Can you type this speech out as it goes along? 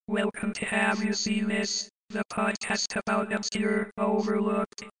Welcome to Have You Seen This? The podcast about obscure,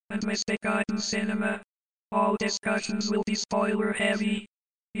 overlooked, and misbegotten cinema. All discussions will be spoiler heavy.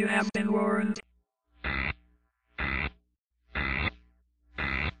 You have been warned.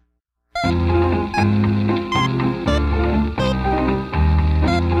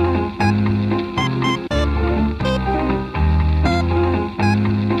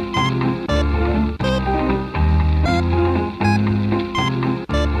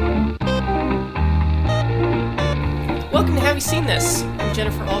 Welcome to Have You Seen This? I'm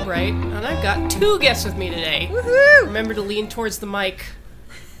Jennifer Albright, and I've got two guests with me today. Woohoo! Remember to lean towards the mic.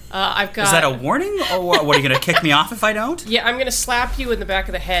 I've got. Is that a warning? Or what are you going to kick me off if I don't? Yeah, I'm going to slap you in the back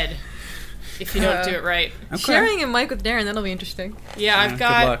of the head if you don't do it right. Okay. Sharing a mic with Darren, that'll be interesting. Yeah, I've Good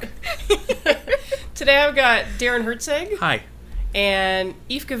got. luck. Today I've got Darren Hertzeg Hi. and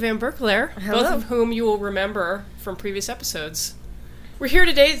Yveske van Berkelaar, Hello. both of whom you will remember from previous episodes. We're here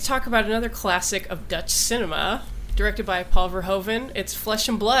today to talk about another classic of Dutch cinema, directed by Paul Verhoeven. It's Flesh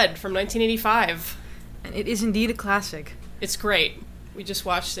and Blood from 1985. And it is indeed a classic. It's great. We just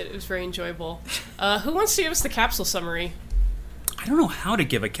watched it. It was very enjoyable. Who wants to give us the capsule summary? I don't know how to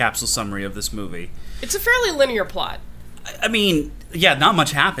give a capsule summary of this movie. It's a fairly linear plot. I mean, yeah, not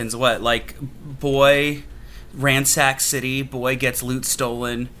much happens. What, like, boy ransacks city, boy gets loot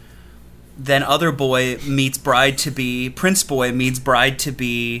stolen, then other boy meets bride-to-be, prince boy meets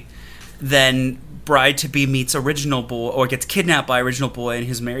bride-to-be, then bride-to-be meets original boy, or gets kidnapped by original boy and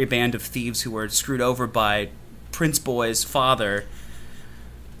his merry band of thieves who were screwed over by prince boy's father.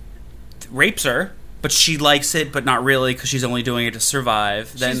 Rapes her, but she likes it, but not really, because she's only doing it to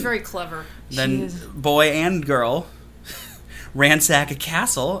survive. She's very clever. She Then is. boy and girl ransack a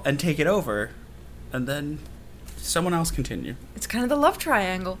castle and take it over, and then someone else continue. It's kind of the love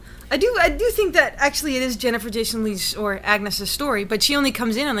triangle. I do think that actually it is Jennifer Jason Leigh's or Agnes's story, but she only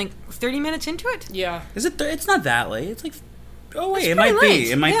comes in on like 30 minutes into it. Yeah. Is it? It's not that late. It's like, oh wait, It's it might pretty be.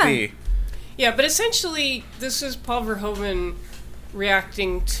 late, It might yeah. be. Yeah, but essentially, this is Paul Verhoeven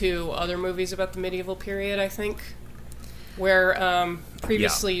reacting to other movies about the medieval period, I think, where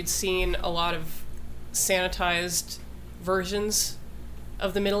previously you'd seen a lot of sanitized versions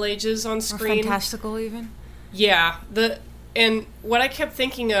of the Middle Ages on Or screen. fantastical even. Yeah, and what I kept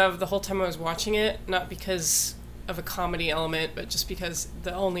thinking of the whole time I was watching it, not because of a comedy element, but just because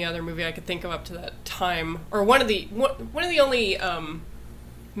the only other movie I could think of up to that time, or one of the only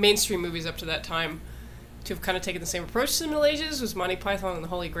mainstream movies up to that time to have kind of taken the same approach to the Middle Ages was Monty Python and the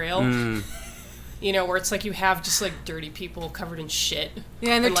Holy Grail. You know, where it's like you have just like dirty people covered in shit.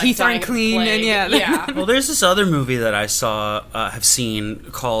 Yeah, and their like, teeth dying aren't of the clean, and plague. yeah. Yeah. Well, there's this other movie that I have seen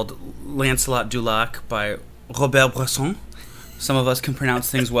called Lancelot du Lac by Robert Bresson. Some of us can pronounce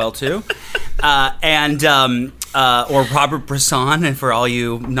things well too, or Robert Bresson, and for all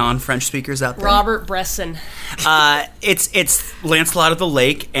you non-French speakers out there, Robert Bresson. It's Lancelot of the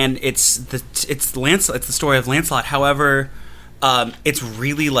Lake, and it's the story of Lancelot. However, it's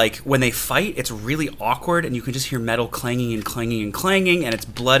really like when they fight, it's really awkward, and you can just hear metal clanging and clanging and clanging, and it's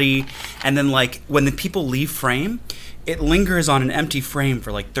bloody. And then like when the people leave frame, it lingers on an empty frame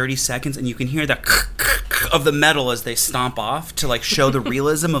for like 30 seconds, and you can hear the of the metal as they stomp off to like show the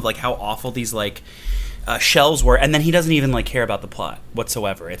realism of like how awful these like shells were. And then he doesn't even like care about the plot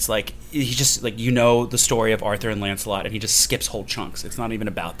whatsoever. It's like he just like, you know, the story of Arthur and Lancelot, and he just skips whole chunks. It's not even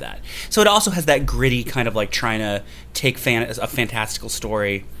about that. So it also has that gritty kind of like trying to take a fantastical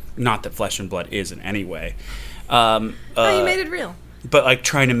story, not that Flesh and Blood is in any way, Oh, you made it real. but like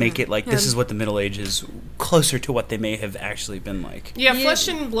trying to make it like this is what the Middle Ages, closer to what they may have actually been like. Yeah, Yeah. Flesh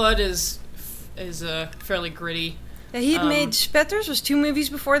and Blood is fairly gritty. Yeah, he had made Spetters, was 2 movies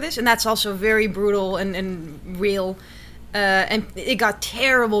before this, and that's also very brutal and real. And it got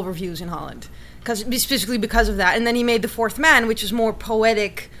terrible reviews in Holland, specifically because of that. And then he made The Fourth Man, which is more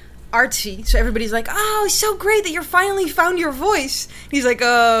poetic, artsy. So everybody's like, "Oh, it's so great that you finally found your voice." He's like,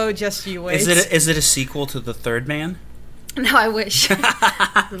 "Oh, just you wait." Is it a sequel to The Third Man? No, I wish.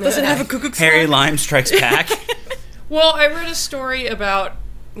 Does it have a Ku Klux Klan? Harry Lime Strikes Back. Well, I read a story about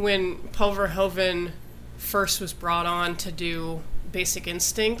when Paul Verhoeven first was brought on to do Basic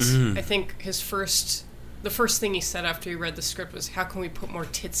Instinct. I think the first thing he said after he read the script was, "How can we put more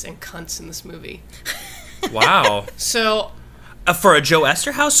tits and cunts in this movie?" Wow. So For a Joe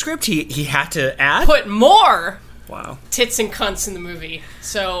Esterhaus script, he had to add? put more Wow. tits and cunts in the movie.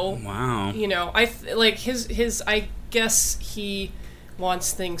 So Wow. you know, like his I guess he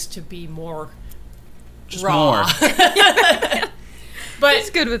wants things to be more Just raw. more. But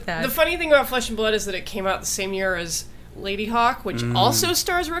He's good with that. the funny thing about Flesh and Blood is that it came out the same year as Lady Hawk, which also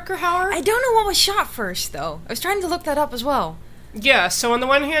stars Rutger Hauer. I don't know what was shot first, though. I was trying to look that up as well. Yeah, so on the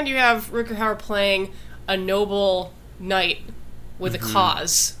one hand, you have Rutger Hauer playing a noble knight with a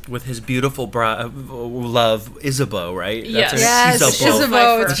cause. With his beautiful love, Isabeau, right? Yes. Yes, Isabeau.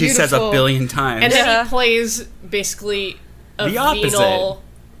 Isabeau. It's She says a beautiful. billion times. And then Yeah. he plays basically a The opposite. venal,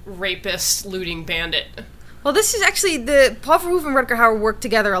 rapist, looting bandit. Well, this is actually the Paul Verhoeven and Rutger Hauer worked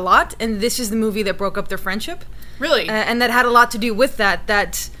together a lot, and this is the movie that broke up their friendship, Really? and that had a lot to do with that.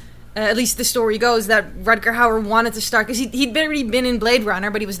 At least the story goes that Rutger Hauer wanted to start because he'd already been in Blade Runner,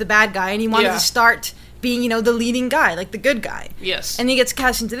 but he was the bad guy, and he wanted Yeah. to start being, the leading guy, like the good guy. Yes. And he gets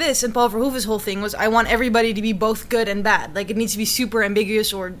cast into this, and Paul Verhoeven's whole thing was, I want everybody to be both good and bad. Like, it needs to be super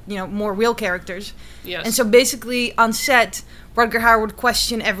ambiguous or, more real characters. Yes. And so basically, on set, Rutger Hauer would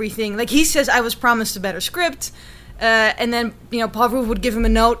question everything. Like, he says, I was promised a better script. And then, Paul Verhoeven would give him a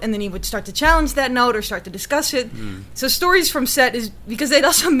note, and then he would start to challenge that note or start to discuss it. So stories from set is, because they'd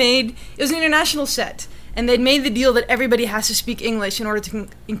also it was an international set. And they'd made the deal that everybody has to speak English in order to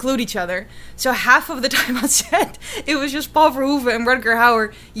include each other. So half of the time on set, it was just Paul Verhoeven and Rutger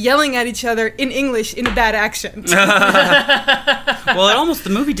Hauer yelling at each other in English in a bad accent. Well, the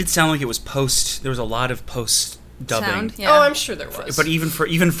movie did sound like it was post. There was a lot of post dubbing. Sound, yeah. Oh, I'm sure there was. But even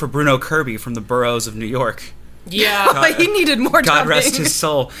for Bruno Kirby from the Boroughs of New York, yeah. But he needed more God dubbing. rest his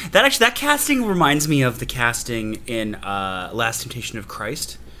soul. That casting reminds me of the casting in Last Temptation of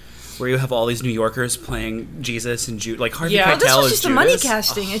Christ, where you have all these New Yorkers playing Jesus and Jude, like Harvey Yeah. Keitel Well, This was as just the Judas. money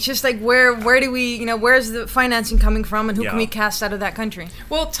casting. It's just like where do we, where's the financing coming from, and who can Yeah. we cast out of that country?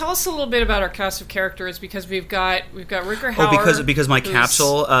 Well, tell us a little bit about our cast of characters because we've got Rutger Hauer. Oh, because my who's-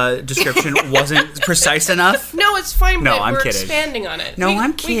 capsule description wasn't precise enough. No, it's fine. No, but I'm we're kidding. expanding on it. No,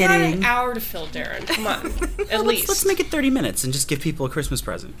 I'm We got an kidding. hour to fill, Darren. Come on, at least. Let's make it 30 minutes and just give people a Christmas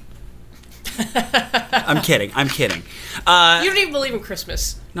present. I'm kidding. You don't even believe in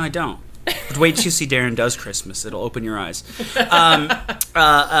Christmas. No, I don't. But wait till you see Darren Does Christmas. It'll open your eyes.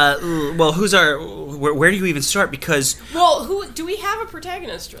 Well, who's our... Where do you even start? Because... Well, who do we have a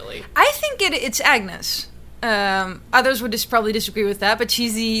protagonist really? I think it's Agnes. Others would probably disagree with that, but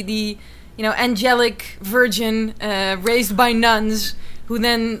she's the angelic virgin raised by nuns who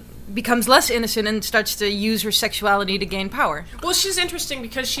then becomes less innocent and starts to use her sexuality to gain power. Well, she's interesting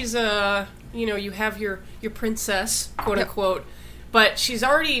because she's you have your princess, quote unquote, but she's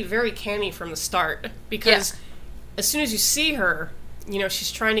already very canny from the start because as soon as you see her,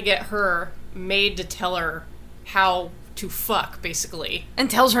 she's trying to get her maid to tell her how to fuck, basically. And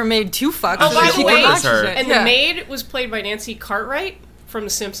tells her maid to fuck. Oh, so by that the she way, can watch it. and Yeah. the maid was played by Nancy Cartwright from The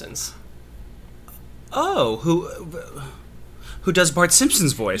Simpsons. Oh, who does Bart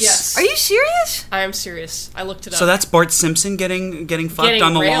Simpson's voice? Yes. Are you serious? I am serious. I looked it up. So that's Bart Simpson getting fucked Getting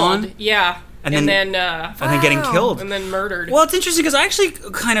on the railed. lawn Yeah. And And then- then and then getting Wow. killed. and then murdered. Well, it's interesting because I actually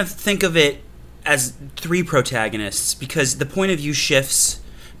kind of think of it as three protagonists because the point of view shifts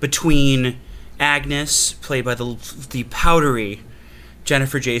between Agnes, played by the powdery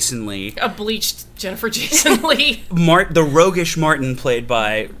Jennifer Jason Leigh, A bleached Jennifer Jason Leigh. the roguish Martin, played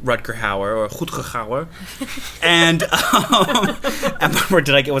by Rutger Hauer or Rutger Hauer, and where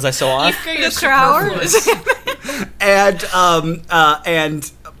did I get? Was I so off? You're Mr. Hauer? superfluous.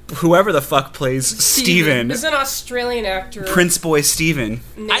 And whoever the fuck plays Steven, Is an Australian actor. Prince Boy Steven.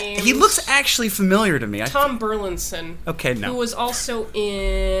 He Named- looks actually familiar to me. Tom Burlinson. Okay, no. Who was also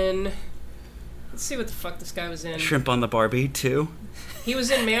in... Let's see what the fuck this guy was in. Shrimp on the Barbie too. He was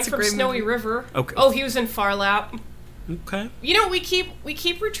in Man from great Snowy movie. River. Okay. Oh, he was in Far Lap. Okay. We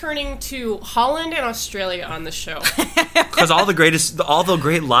keep returning to Holland and Australia on the show. Because all the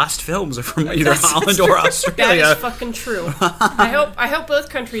great lost films are from either Holland or That Australia. is fucking true. I hope both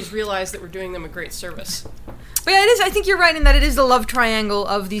countries realize that we're doing them a great service. But yeah, it is. I think you're right in that it is the love triangle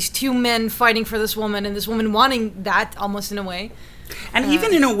of these two men fighting for this woman, and this woman wanting that almost in a way. And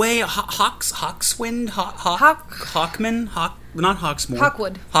even in a way, Hawkswind, not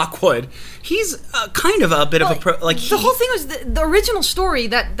Hawksmoor. Hawkwood. He's kind of a bit of a The whole thing was the original story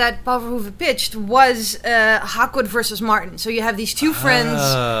that Paul Verhoeven pitched was Hawkwood versus Martin. So you have these two friends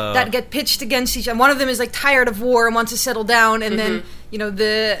that get pitched against each other. One of them is like tired of war and wants to settle down, and then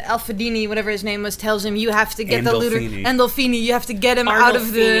the Alfadini, whatever his name was, tells him you have to get the looter Andolfini. You have to get him out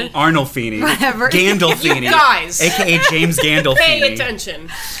of the Arnolfini. Whatever. Gandolfini. You guys. AKA James Gandolfini. Pay attention.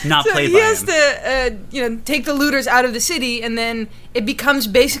 Not So played he by has him. to, take the looters out of the city, and then it becomes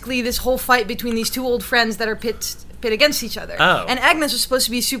basically this whole fight between these two old friends that are pit against each other. Oh. And Agnes was supposed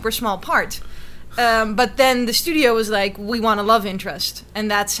to be a super small part, but then the studio was like, we want a love interest, and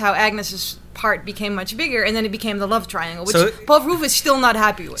that's how Agnes's part became much bigger, and then it became the love triangle, which So- Paul Verhoeven is still not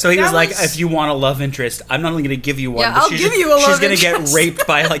happy with. So he was That like, was- if you want a love interest, I'm not only going to give you one, Yeah, but I'll she's give just- you a she's love going to get interest. raped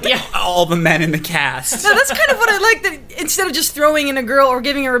by like Yeah. all the men in the cast. No, that's kind of what I like, that instead of just throwing in a girl or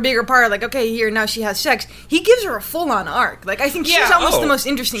giving her a bigger part, like, okay, here, now she has sex, he gives her a full-on arc. Like, I think she's Yeah. almost the most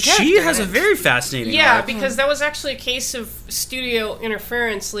interesting character. She has in a it. very fascinating Yeah, arc. because that was actually a case of studio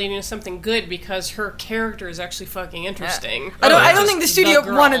interference leading to something good, because her character is actually fucking interesting. I don't Just think the studio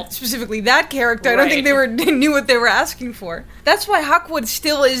girl. wanted specifically that character. I don't think they knew what they were asking for. That's why Hawkwood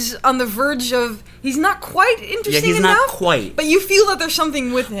still is on the verge of, he's not quite interesting he's enough. not quite. But you feel that there's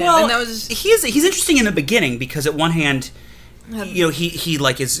something with him. Well, and that was he's interesting in the beginning because at one hand, you know, he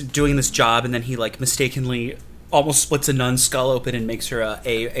like is doing this job and then he like mistakenly almost splits a nun's skull open and makes her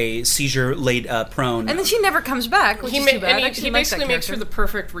a seizure laid prone. and then she never comes back, which is too bad. I He actually like that basically makes her character. the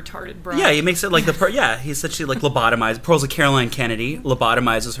perfect retarded bride. yeah, he makes it like he's essentially like lobotomized. Pulls a Caroline Kennedy,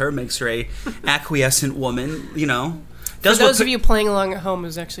 lobotomizes her, makes her a acquiescent woman. You know, For does those what of you playing along at home, it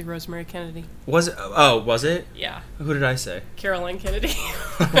was actually Rosemary Kennedy. was it? Oh, was it? Yeah, Who did I say? Caroline Kennedy.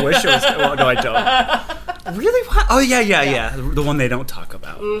 I wish it was. Well, no, I don't. Really? What? Oh, yeah. The one they don't talk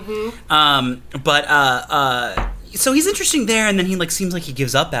about. So he's interesting there, and then he like seems like he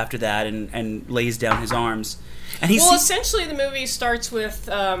gives up after that and lays down his arms. And he's Well, essentially, the movie starts with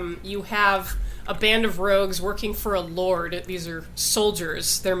you have a band of rogues working for a lord. These are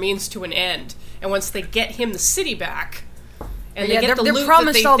soldiers. Their means to an end. And once they get him the city back, and they Yeah, get the they're loot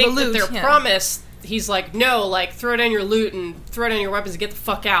promised that they all the think loot, that they're yeah. promised, he's like, no, like throw down your loot and throw down your weapons and get the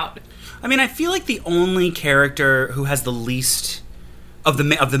fuck out. I mean, I feel like the only character who has the least of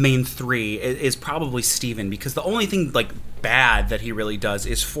the main three is probably Steven, because the only thing like bad that he really does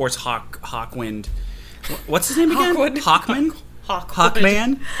is force Hawkwind. What's his name again? Hawkwood. Hawkman? Hawkwood.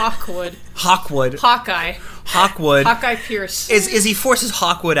 Hawkman? Hawkwood. Hawkwood. Hawkeye. Hawkwood. Hawkeye Pierce. Is he forces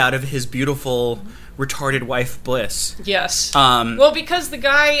Hawkwood out of his beautiful retarded wife Bliss. Yes. Um, Well, because the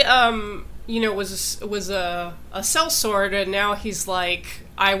guy, was a sellsword, and now he's like,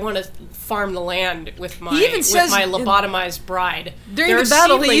 I want to farm the land with my He even says my in- lobotomized bride. During There the are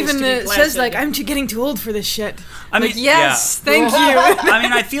battle, he seedlings even to be says, like, planted. I'm getting too old for this shit. I mean, Like, yes, yeah. thank you. I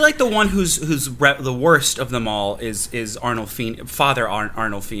mean, I feel like the one who's the worst of them all is Arnold Feeney, Father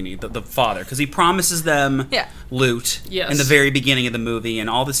Arnold Feeney, the father, because he promises them Yeah. loot Yes. in the very beginning of the movie and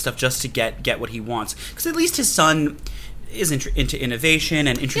all this stuff just to get what he wants. Because at least his son is into innovation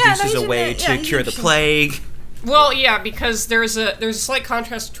and introduces he's a way into- yeah, to he's cure the interesting. plague. Well, yeah, because there's a slight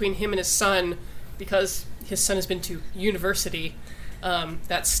contrast between him and his son, because his son has been to university.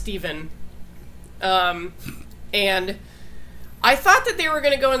 That's Stephen. And I thought that they were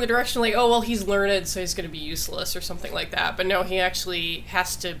going to go in the direction like, oh, well, he's learned, so he's going to be useless or something like that. But no, he actually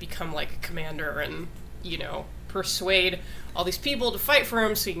has to become like a commander and, persuade all these people to fight for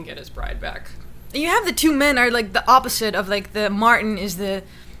him so he can get his bride back. You have the two men are like the opposite of like the Martin is the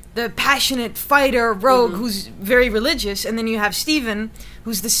passionate fighter rogue who's very religious, and then you have Stephen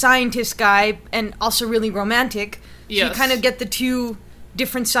who's the scientist guy and also really romantic. So Yes. you kind of get the two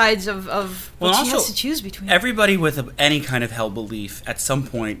different sides of what Well, she also, has to choose between. Everybody with any kind of hell belief at some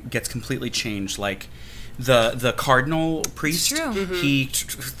point gets completely changed. Like the cardinal priest, It's true. he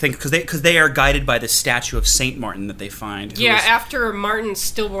thinks because they are guided by the statue of Saint Martin that they find. who Yeah, is- after Martin's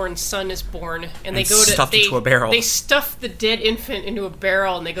stillborn son is born, and they And go to stuffed into a barrel. They stuff the dead infant into a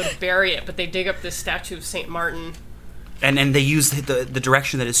barrel, and they go to bury it. But they dig up this statue of Saint Martin. and they use the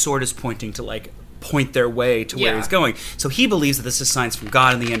direction that his sword is pointing to like point their way to where Yeah. he's going. So he believes that this is signs from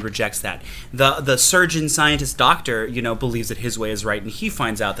God, and in the end rejects that. The surgeon, scientist, doctor, believes that his way is right, and he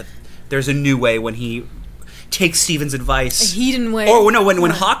finds out that there's a new way when he takes Stephen's advice. A heathen way. Or no, when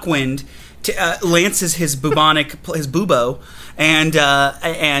Hawkwind lances his bubo and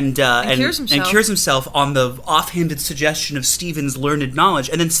cures himself. on the offhanded suggestion of Stephen's learned knowledge.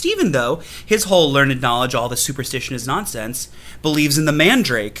 And then Stephen, though, his whole learned knowledge, all the superstition is nonsense, believes in the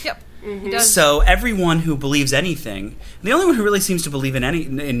mandrake. Yep. He does. So everyone who believes anything, the only one who really seems to believe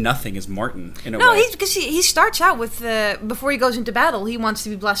in nothing is Martin. In a No, way. because he starts out with before he goes into battle, he wants to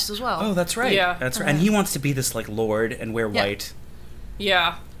be blessed as well. Oh, that's right. Yeah. That's right. And he wants to be this like lord and wear Yeah. white.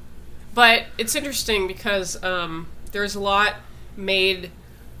 Yeah, but it's interesting because there's a lot made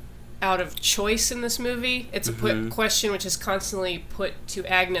out of choice in this movie. It's a question which is constantly put to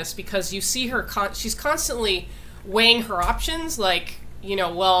Agnes because you see her. She's constantly weighing her options. Like,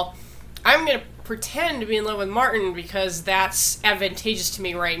 well, I'm going to pretend to be in love with Martin because that's advantageous to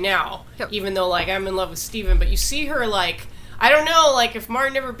me right now. Yep. Even though, like, I'm in love with Steven. But you see her, like, I don't know, like, if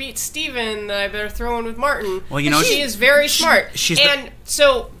Martin ever beats Steven, then I better throw in with Martin. Well, And she is very smart. she's and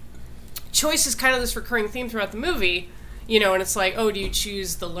so, choice is kind of this recurring theme throughout the movie. You know, and it's like, oh, do you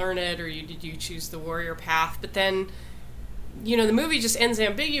choose the learned or did you choose the warrior path? But then, you know, the movie just ends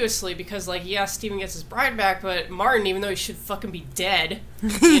ambiguously because, like, yeah, Steven gets his bride back, but Martin, even though he should fucking be dead,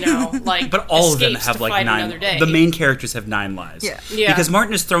 you know, like, but all of them escapes have to like fight 9. another day. The main characters have 9 lives. Yeah. Yeah. Because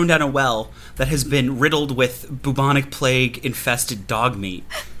Martin is thrown down a well that has been riddled with bubonic plague infested dog meat.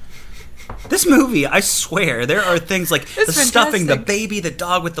 This movie, I swear, there are things like the stuffing, the fantastic. baby, the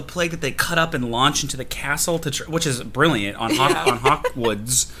dog with the plague that they cut up and launch into the castle, which is brilliant on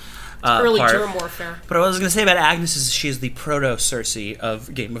Hawkwood's Early part. germ warfare. But what I was going to say about Agnes is she is the proto-Cersei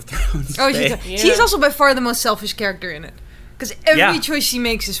of Game of Thrones. Oh, They- she's also by far the most selfish character in it. Because every choice she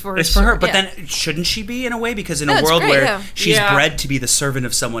makes is for her. It's for her, but Yeah. then shouldn't she be in a way? Because in No, a it's world great, where yeah. she's Yeah. bred to be the servant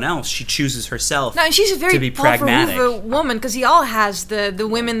of someone else, she chooses herself No, and she's a to very be Paul pragmatic. Verhoeven woman because he all has the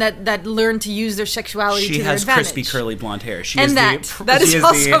women that learn to use their sexuality She to their has advantage. crispy curly blonde hair. She And is that is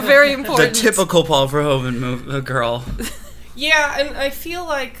also very the important. typical Paul Verhoeven girl. Yeah, and I feel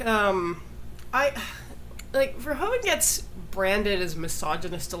like Verhoeven gets branded as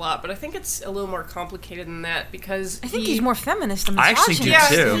misogynist a lot, but I think it's a little more complicated than that because I think he's more feminist than I actually do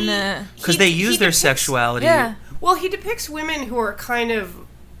misogynist too. than, Because He- they he use their depicts- sexuality. yeah. Well, he depicts women who are kind of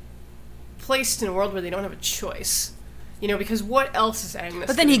placed in a world where they don't have a choice. You know, because what else is Agnes?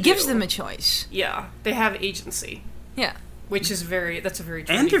 But then he gonna gives do? them a choice. Yeah, they have agency, Yeah. which is that's a very trendy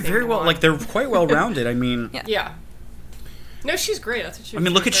And they're thing very to well, want. like, they're quite well rounded. I mean, Yeah. No, she's great. I thought she I was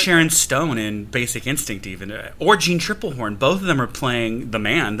mean, look at very Sharon Stone in Basic Instinct, even, or Gene Triplehorn. Both of them are playing the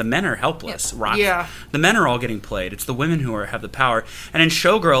man. The men are helpless. Rock. Yeah. The men are all getting played. It's the women who have the power. And in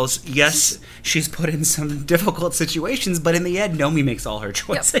Showgirls, yes, she's put in some difficult situations, but in the end, Nomi makes all her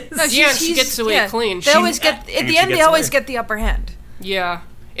choices. No, Yeah, and she gets away clean. They always get at and the she end. They gets always away. get the upper hand. Yeah.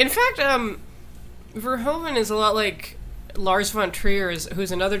 In fact, Verhoeven is a lot like Lars von Trier,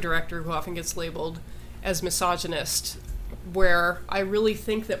 who's another director who often gets labeled as misogynist, where I really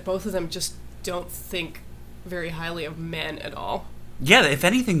think that both of them just don't think very highly of men at all. Yeah, if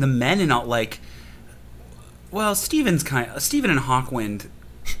anything, the men in all, like, well, Steven and Hawkwind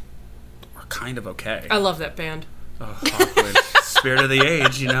are kind of okay. I love that band. Oh, Hawkwind, spirit of the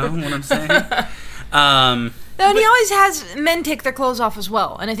age, you know what I'm saying? No, and he always has men take their clothes off as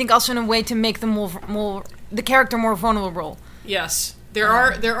well, and I think also in a way to make them more the character more vulnerable. Yes. There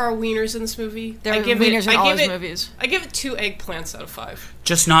are wieners in this movie. There are wieners in all his it, movies. I give it 2 eggplants out of 5.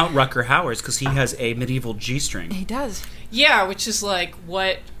 Just not Rutger Hauer's, because he has a medieval G-string. He does. Yeah, which is like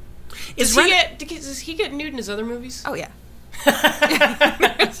what Does does he get nude in his other movies? Oh yeah.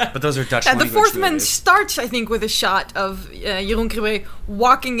 But those are Dutch And the language fourth man movies. starts, I think, with a shot of Jeroen Kriebe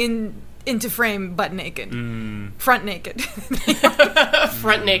walking into frame butt naked, front naked.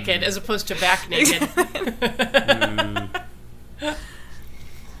 Front naked as opposed to back naked.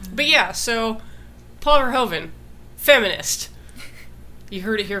 But yeah, so Paul Verhoeven, feminist. You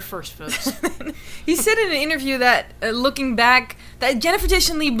heard it here first, folks. He said in an interview that looking back, that Jennifer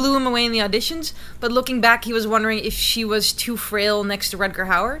Jason Leigh blew him away in the auditions, but looking back, he was wondering if she was too frail next to Rutger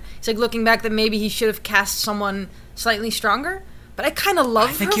Hauer. It's like looking back that maybe he should have cast someone slightly stronger. But I kind of love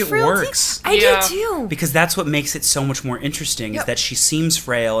I think her it frailty. works. I Yeah. do too. Because that's what makes it so much more interesting, is Yep. that she seems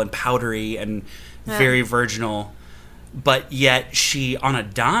frail and powdery and very virginal, but yet she, on a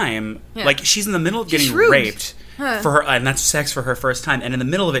dime, Yeah. like, she's in the middle of She's getting shrewd. raped Huh. for her, and that's sex for her first time, and in the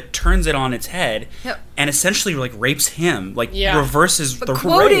middle of it turns it on its head Yep. and essentially, like, rapes him, like, Yeah. reverses But the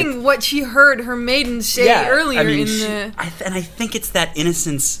quoting rape. what she heard her maiden say earlier I mean, in the... and I think it's that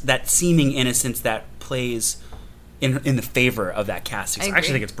innocence, that seeming innocence, that plays in the favor of that casting. I So I actually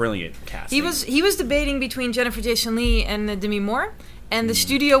agree. think it's brilliant casting. He was debating between Jennifer Jason Leigh and Demi Moore, and Hmm. the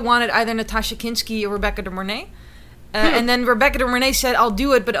studio wanted either Natasha Kinski or Rebecca De Mornay. And then Rebecca De Mornay said, "I'll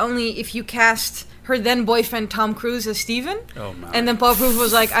do it, but only if you cast her then boyfriend Tom Cruise as Steven." Oh my! And then Paul Verhoeven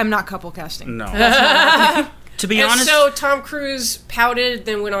was like, "I'm not couple casting." No. To be And honest, so Tom Cruise pouted,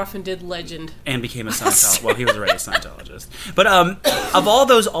 then went off and did Legend. and became a Scientologist. Well, he was already a Scientologist. But of all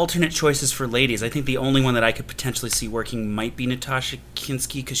those alternate choices for ladies, I think the only one that I could potentially see working might be Natasha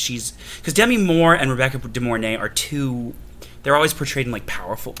Kinski, because Demi Moore and Rebecca De Mornay are two. They're always portrayed in, like,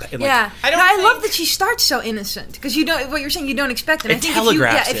 powerful. In, like, Yeah, I don't I think- love that she starts so innocent because you don't. What you're saying, you don't expect it. It I think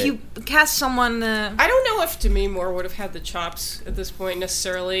telegraphs if you cast someone, I don't know if Demi Moore would have had the chops at this point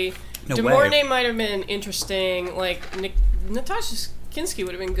necessarily. No De way. Mornay might have been interesting. Like Natasha Kinski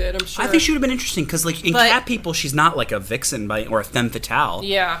would have been good. I'm sure. I think she would have been interesting because, like, in But- Cat People, she's not like a vixen or a femme fatale.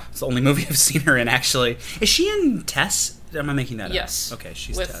 Yeah. It's the only movie I've seen her in. Actually, is she in Tess? Am I making that up? Yes. Okay,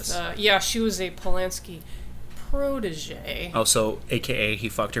 she's With Tess. yeah, she was a Polanski protege. Oh, so AKA he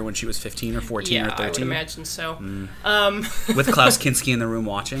fucked her when she was 15 or 14 yeah, or 13? I would imagine so. With Klaus Kinski in the room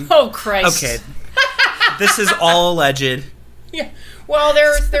watching? Oh Christ. Okay. This is all alleged. Yeah. Well,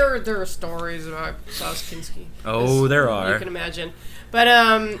 there are stories about Klaus Kinski. Oh, there You are. can imagine. But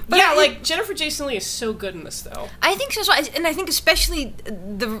like Jennifer Jason Leigh is so good in this, though. I think so, and I think especially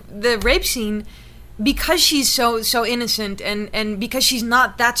the rape scene, because she's so innocent and because she's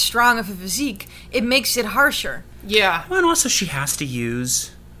not that strong of a physique, it makes it harsher. Yeah. Well, and also she has to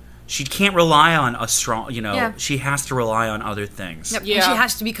use. She can't rely on a strong. Yeah. She has to rely on other things. Yep. Yeah. And she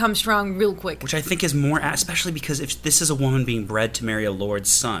has to become strong real quick. Which I think is more, especially because if this is a woman being bred to marry a lord's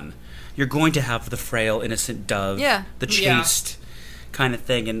son, you're going to have the frail, innocent dove, Yeah. the Yeah. chaste kind of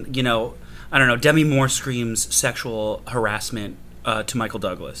thing. And, I don't know, Demi Moore screams sexual harassment to Michael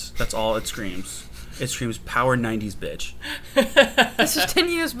Douglas. That's all it screams. It screams power 90s bitch. This was 10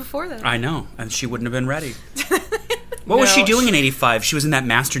 years before that. I know, and she wouldn't have been ready. What was No, she doing in '85? She was in that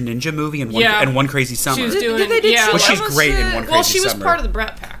Master Ninja movie and Yeah. One Crazy Summer. She was Did doing. they do yeah. so? Well, she's Almost, great in One Crazy Summer. Well, she was part of the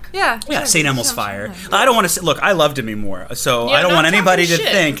Brat Pack. Yeah. Yeah, St. Elmo's Fire. I don't want to say. Look, I love Demi Moore, so Yeah, I don't not want anybody to talking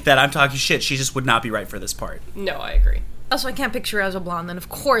shit. think that I'm talking shit. She just would not be right for this part. No, I agree. Also, I can't picture her as a blonde, and of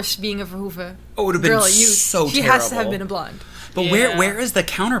course, being a Verhoeven Oh, it would have been girl, so she terrible. has to have been a blonde. But Yeah. where is the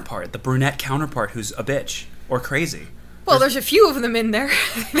counterpart, the brunette counterpart, who's a bitch or crazy? Well, there's a few of them in there.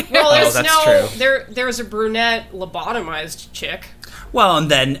 Well, there's that's no. true. There's a brunette lobotomized chick. Well, and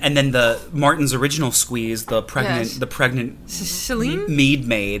then the Martin's original squeeze, the Yes. pregnant Celine? mead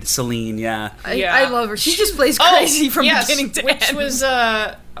maid, Celine. Yeah, Yeah. I love her. She just plays crazy from yes, beginning to which end. was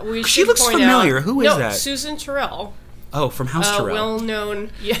we She should looks point familiar. out- Who is no, that? Susan Terrell. Oh, from House Terrell.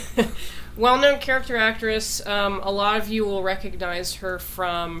 Well-known, yeah, well-known character actress. A lot of you will recognize her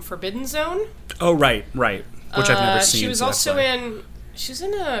from Forbidden Zone. Oh, right, which I've never seen. She was so that's also why. in. She was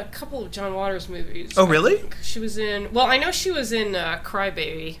in a couple of John Waters movies. Oh, I really? think. She was in. Well, I know she was in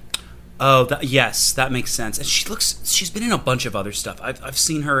Crybaby. Oh, yes, that makes sense. And she's been in a bunch of other stuff. I've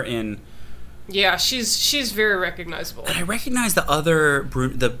seen her in. Yeah, she's very recognizable. And I recognize the other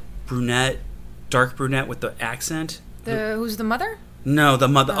the brunette, dark brunette with the accent. Who's the mother? No, the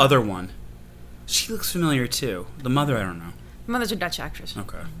other one. She looks familiar too. The mother, I don't know. The mother's a Dutch actress.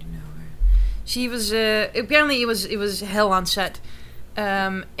 Okay. She was apparently it was hell on set,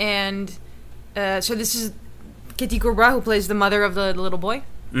 so this is Kitty Corbra, who plays the mother of the little boy.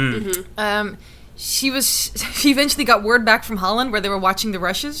 She eventually got word back from Holland where they were watching the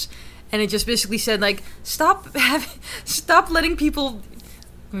rushes, and it just basically said like stop letting people.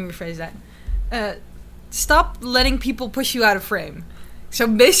 Let me rephrase that. Stop letting people push you out of frame. So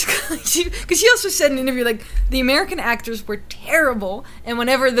basically, because she also said in an interview, like, the American actors were terrible, and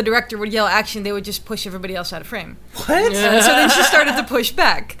whenever the director would yell action, they would just push everybody else out of frame. What? So then she started to push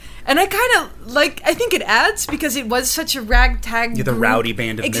back. And I kind of, I think it adds, because it was such a ragtag You're the group. rowdy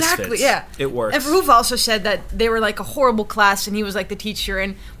band of Exactly, misfits. yeah. It works. And Verhoeven also said that they were like a horrible class, and he was like the teacher,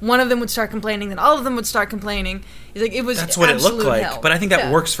 and one of them would start complaining, then all of them would start complaining. He's like, it was That's what it looked absolute like. hell. But I think that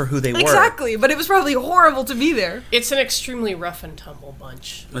Yeah. works for who they were. Exactly, but it was probably horrible to be there. It's an extremely rough and tumble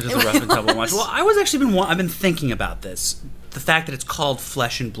bunch. Which is a rough and tumble watch. Well, I was actually I've been thinking about this. The fact that it's called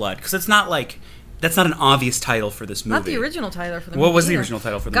Flesh and Blood, because it's not like that's not an obvious title for this movie. Not the original title for the movie. What was the either. original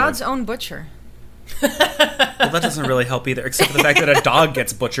title for the God's movie? Own Butcher. Well, that doesn't really help either, except for the fact that a dog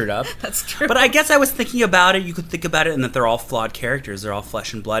gets butchered up. That's true. But I guess I was thinking about it. You could think about it, and that they're all flawed characters. They're all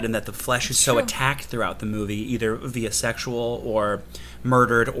flesh and blood, and that the flesh is so true. attacked throughout the movie, either via sexual or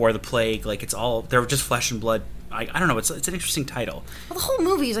murdered or the plague. Like they're just flesh and blood. I don't know. It's an interesting title. Well, the whole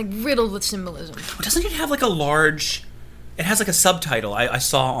movie is like riddled with symbolism. Doesn't it have like a large? It has like a subtitle I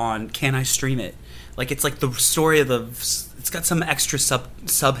saw on Can I Stream It? Like it's like the story of the. It's got some extra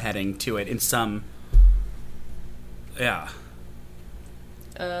subheading to it in some. Yeah.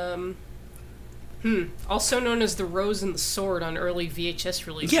 Also known as the Rose and the Sword on early VHS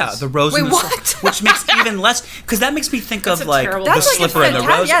releases. Yeah, the rose Wait, and the what? Sword, which makes even less because that makes me think That's of a like terrible- the That's That's like slipper and the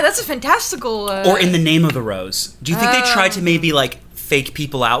rose, Yeah, that's a fantastical. or In the Name of the Rose. Do you think they tried to maybe like fake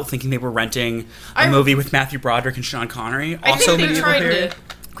people out, thinking they were renting a movie with Matthew Broderick and Sean Connery? I Also think they medieval tried period. to.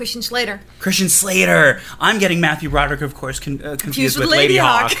 Christian Slater. Christian Slater. I'm getting Matthew Broderick, of course, confused with Lady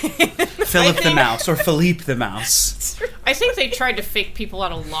Hawk. Philip the think- Mouse or Philippe the Mouse. I think they tried to fake people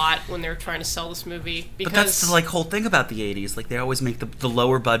out a lot when they were trying to sell this movie because But that's the like whole thing about the 80s. Like they always make the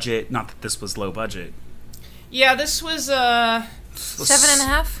lower budget. Not that this was low budget. yeah, this was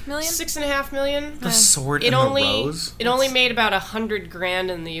 $7.5 million. $6.5 million. The sword It and only the rose. it only made about $100,000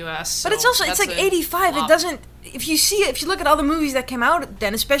 in the U.S. But it's also it's like 85. It doesn't. If you look at all the movies that came out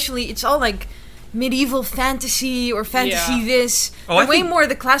then, especially, it's all like medieval fantasy or fantasy Yeah. this. Oh, I way think more of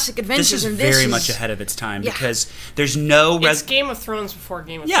the classic This adventures. is and very this much ahead of its time Yeah. because there's no It's Game of Thrones before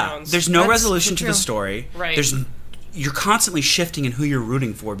Game of yeah, Thrones. there's no That's resolution to true. the story. Right. There's you're constantly shifting in who you're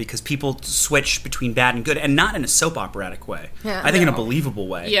rooting for because people switch between bad and good, and not in a soap operatic way. Yeah. I think in a believable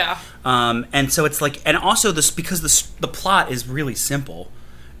way. Yeah. And so it's like, and also this because the plot is really simple.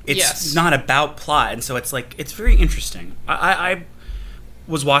 It's not about plot, and so it's like it's very interesting. I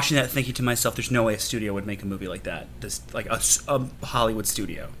was watching that thinking to myself, "There's no way a studio would make a movie like that. This like a Hollywood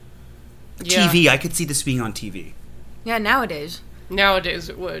studio, TV. I could see this being on TV." Yeah, nowadays. Nowadays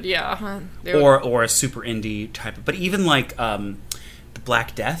it would, yeah. Or a super indie type of, but even like the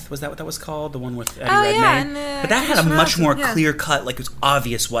Black Death, was that what that was called? The one with Eddie Redmayne? And, but that had a much more yeah. clear cut, like it was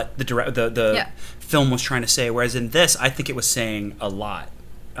obvious what the film was trying to say, whereas in this I think it was saying a lot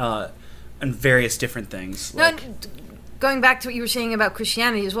and various different things. No, going back to what you were saying about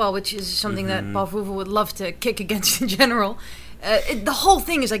Christianity as well, which is something that Paul Verhoeven would love to kick against in general. The whole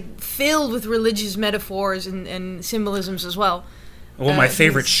thing is like filled with religious metaphors and symbolisms as well. Well, my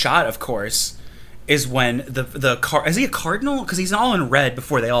favorite shot, of course, is when is he a cardinal? Because he's all in red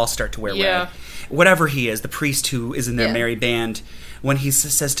before they all start to wear red. Whatever he is, the priest who is in their merry band, when he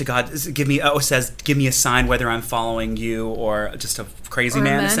says to God, give me a sign whether I'm following you or just a crazy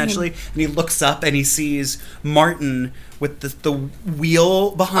man, essentially. And he looks up and he sees Martin with the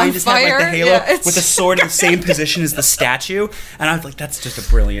wheel behind his head, like the halo, with the sword in the same position as the statue. And I was like, that's just a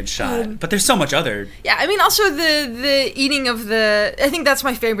brilliant shot. But there's so much other... Yeah, I mean, also the eating of the... I think that's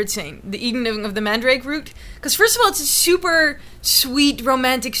my favorite scene, the eating of the mandrake root. Because first of all, it's a super sweet,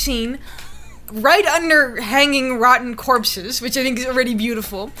 romantic scene. Right under hanging rotten corpses, which I think is already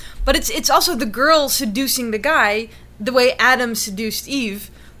beautiful. But it's also the girl seducing the guy the way Adam seduced Eve.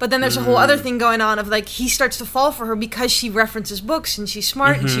 But then there's a whole other thing going on of like he starts to fall for her because she references books and she's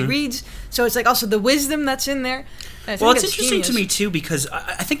smart and she reads. So it's like also the wisdom that's in there. Well, it's interesting to me too because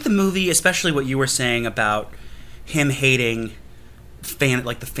I think the movie, especially what you were saying about him hating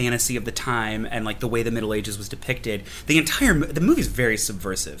like the fantasy of the time and like the way the Middle Ages was depicted, the movie is very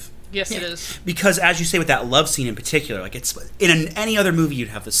subversive. Yes, it is. Because, as you say, with that love scene in particular, like it's in any other movie, you'd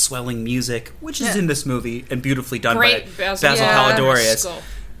have the swelling music, which is in this movie and beautifully done by Basil Palladorius.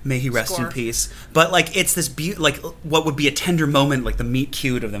 May he rest in peace. But like, it's this like what would be a tender moment, like the meet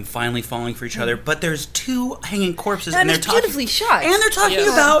cute of them finally falling for each other. But there's two hanging corpses, and they're beautifully shot, and they're talking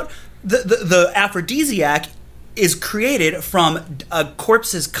about the aphrodisiac is created from a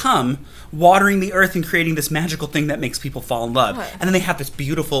corpse's cum watering the earth and creating this magical thing that makes people fall in love. And then they have this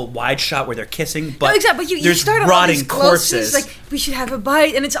beautiful wide shot where they're kissing, but exactly. You start on all these corpses, like we should have a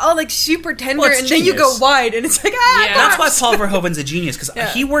bite, and it's all like super tender, and then you go wide, and it's like That's why Paul Verhoeven's a genius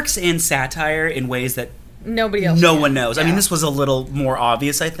because he works in satire in ways that nobody else. No one knows. I mean, this was a little more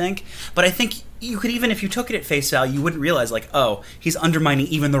obvious, I think, but I think you could even if you took it at face value, you wouldn't realize like, oh, he's undermining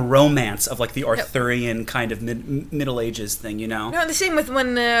even the romance of like the Arthurian kind of Middle Ages thing, you know? No, the same with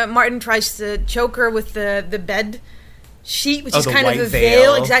when Martin tries to choke her with the bed sheet, which is kind of a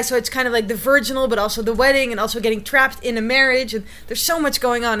veil. Exactly. So it's kind of like the virginal, but also the wedding, and also getting trapped in a marriage, and there's so much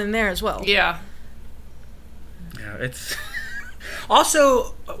going on in there as well. Yeah. Yeah, it's.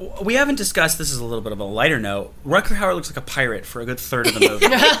 Also, we haven't discussed, this is a little bit of a lighter note, Rutger Hauer looks like a pirate for a good third of the movie.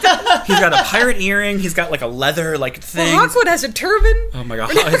 He's got a pirate earring, he's got like a leather like thing. Well, Hawkwood has a turban. Oh my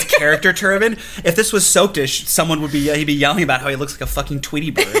god, his character turban. If this was Soapdish, someone would be he'd be yelling about how he looks like a fucking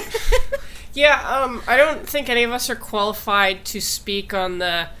Tweety bird. Yeah, I don't think any of us are qualified to speak on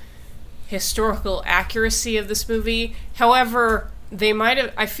the historical accuracy of this movie. However,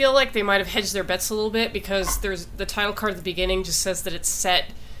 I feel like they might have hedged their bets a little bit because there's the title card at the beginning just says that it's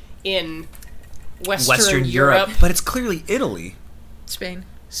set in Western Europe. But it's clearly Italy. Spain.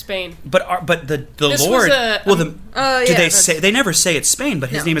 But the Lord they say they never say it's Spain, but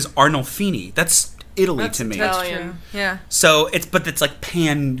his name is Arnolfini. That's Italy to me. That's true. Yeah. So it's like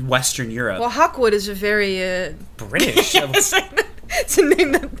pan Western Europe. Well, Hawkwood is a very British. It's a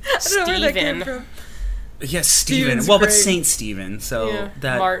name that I don't know where that came from. Yes, Stephen. Well, but Saint Stephen. So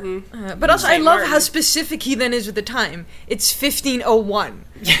that Martin. But also, I love how specific he then is with the time. It's 1501.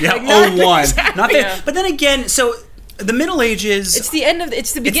 Yeah, like, 01. But then again, so the Middle Ages. It's the end of.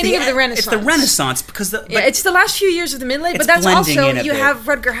 It's the beginning of the Renaissance. It's the Renaissance because it's the last few years of the Middle Ages. But that's also you have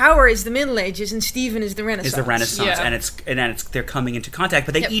Rutger Hauer is the Middle Ages and Stephen is the Renaissance. And they're coming into contact,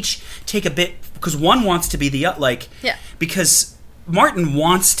 but they each take a bit because one wants to be the because Martin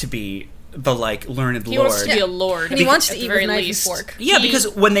wants to be the like learned lord. He wants to be a lord, and he wants to eat with knife and fork. Yeah, because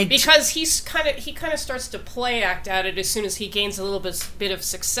he kind of starts to play act at it as soon as he gains a little bit of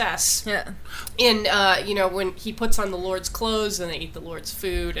success. Yeah, in when he puts on the Lord's clothes and they eat the Lord's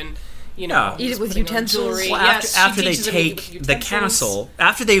food and eat it with utensils. Well, after they take the castle,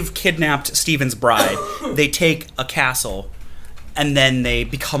 after they've kidnapped Stephen's bride, they take a castle. and then they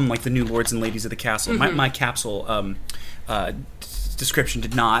become like the new lords and ladies of the castle. My capsule description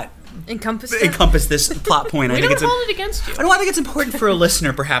did not Encompass this plot point. We don't hold it against you. I think it's important for a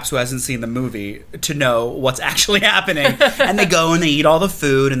listener, perhaps, who hasn't seen the movie, to know what's actually happening. And they go and they eat all the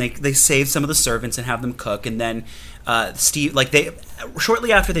food, and they save some of the servants and have them cook. And then Steve,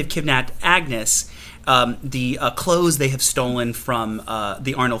 shortly after they've kidnapped Agnes, the clothes they have stolen from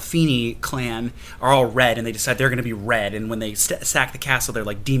the Arnolfini clan are all red, and they decide they're going to be red. And when they sack the castle, they're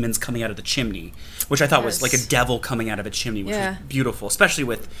like demons coming out of the chimney, which I thought was like a devil coming out of a chimney, which was beautiful, especially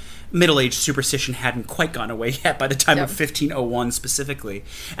with middle-aged superstition hadn't quite gone away yet by the time of 1501 specifically.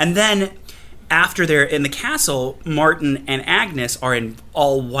 And then after they're in the castle, Martin and Agnes are in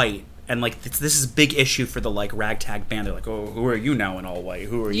all white. And like this is a big issue for the like ragtag band. They're like, "Oh, who are you now in all white?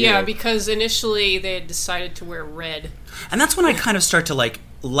 Who are you?" Yeah, because initially they had decided to wear red, and that's when I kind of start to like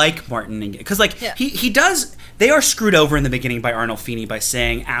Martin, because he does. They are screwed over in the beginning by Arnolfini by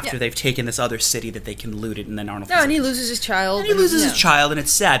saying after they've taken this other city that they can loot it, and then Arnolfini. No, and he loses his child. And he loses his child, and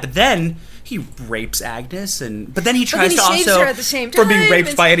it's sad. But then he rapes Agnes, but then he tries to saves also her at the same from being time,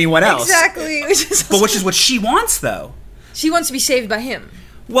 raped by anyone else. Exactly, which is what she wants, though. She wants to be saved by him.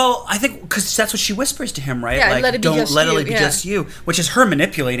 Well, I think because that's what she whispers to him, right? Yeah, like, let it be just you. It be just you, which is her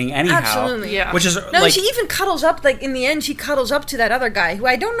manipulating anyhow. Absolutely, yeah. Which is no, she even cuddles up. Like in the end, she cuddles up to that other guy who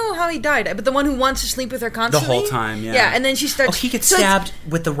I don't know how he died, but the one who wants to sleep with her constantly the whole time. Yeah, yeah, and then she starts. Oh, he gets stabbed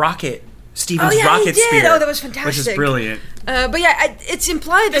with the rocket. Stephen's rocket rocket spear. Oh, that was fantastic. Which is brilliant. But yeah, it's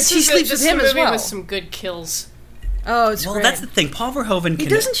implied that she sleeps with him as well. With some good kills. Oh, it's great. That's the thing. Paul Verhoeven he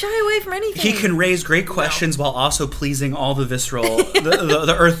doesn't shy away from anything. He can raise great questions while also pleasing all the visceral,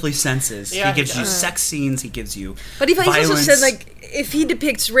 the earthly senses. Yeah, he gives you sex scenes. He gives you But he's also violence. said, like, if he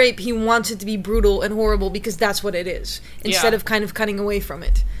depicts rape, he wants it to be brutal and horrible because that's what it is, instead of kind of cutting away from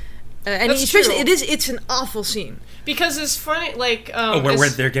it. And That's especially, true. it's an awful scene. Because it's funny, like... where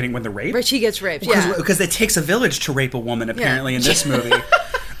they're getting when they're raped? Where she gets raped, yeah. Because it takes a village to rape a woman, apparently, in this movie.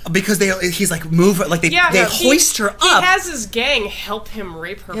 Because he's like they hoist her up. He has his gang help him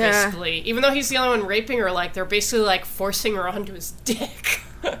rape her, basically. Even though he's the only one raping her, like they're basically like forcing her onto his dick.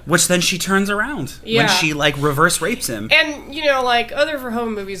 Which then she turns around when she like reverse rapes him. And like other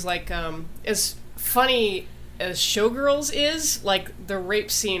Verhoeven movies, like as funny as Showgirls is, like the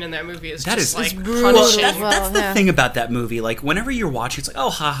rape scene in that movie is brutal. punishing. That's the thing about that movie. Like whenever you're watching, it's like,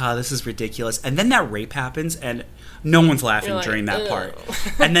 oh, haha, this is ridiculous, and then that rape happens, and no one's laughing during that part.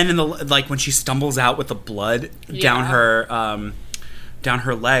 And then in the when she stumbles out with the blood down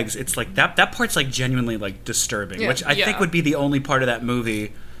her legs, it's like that part's like genuinely like disturbing, which I think would be the only part of that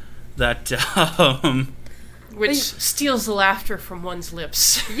movie that which steals the laughter from one's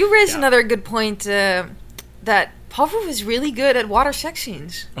lips. You raised another good point that Paul Verhoeven is really good at water sex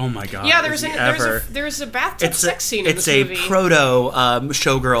scenes. Oh my god! Yeah, there's a bathtub sex scene in this movie. It's a proto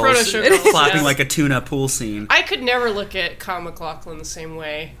Showgirls flopping like a tuna pool scene. I could never look at Kyle MacLachlan the same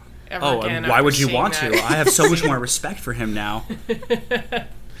way ever again. Why would you want that. to? I have so much more respect for him now.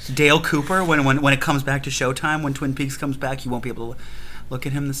 Dale Cooper, when it comes back to Showtime, when Twin Peaks comes back, you won't be able to look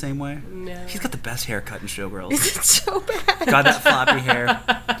at him the same way. No. He's got the best haircut in Showgirls. Is it so bad? Got that floppy hair.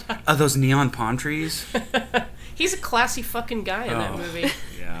 Those neon palm trees. He's a classy fucking guy in that movie.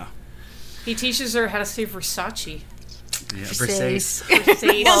 Yeah. He teaches her how to say Versace. Yeah,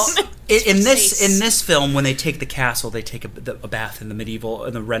 Versace. Well, in this film, when they take the castle, they take a bath in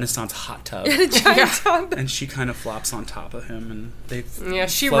the Renaissance hot tub. In a giant tub. And she kind of flops on top of him, and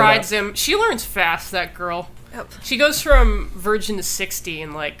she rides him. She learns fast, that girl. Yep. She goes from virgin to 60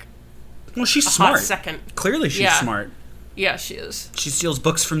 in like she's a smart. hot second. Clearly, she's smart. Yeah, she is. She steals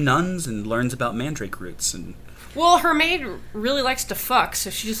books from nuns and learns about mandrake roots and. Well, her maid really likes to fuck, so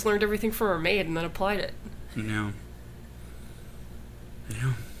she just learned everything from her maid and then applied it. Yeah.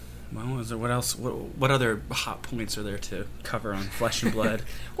 Yeah. Well, what else? What other hot points are there to cover on Flesh and Blood?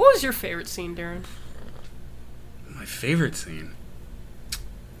 What was your favorite scene, Darren? My favorite scene.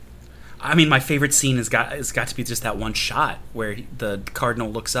 I mean, my favorite scene has got to be just that one shot where the cardinal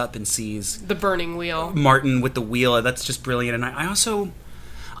looks up and sees the burning wheel, Martin with the wheel. That's just brilliant. And I also,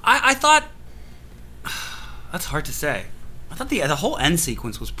 I thought that's hard to say. I thought the whole end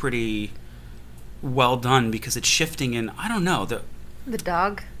sequence was pretty well done because it's shifting in. I don't know the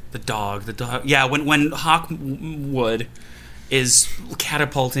dog. The dog. Yeah, when Hawkwood is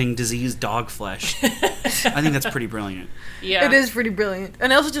catapulting diseased dog flesh. I think that's pretty brilliant. Yeah, it is pretty brilliant,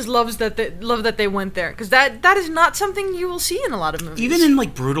 and I also just love that they went there because that is not something you will see in a lot of movies. Even in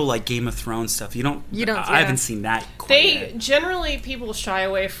like brutal like Game of Thrones stuff, you don't. I haven't seen that. Generally people shy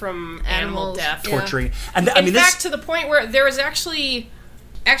away from animal death, torturing, and in fact, to the point where there is actually,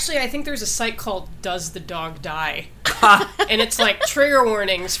 I think there's a site called "Does the Dog Die?" and it's like trigger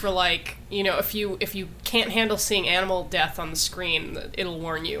warnings for like, you know, if you can't handle seeing animal death on the screen, it'll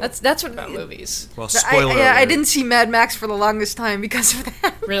warn you. That's what about movies. Well, spoiler alert. I didn't see Mad Max for the longest time because of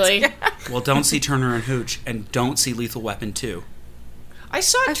that. Really? Well, don't see Turner and Hooch, and don't see Lethal Weapon 2. I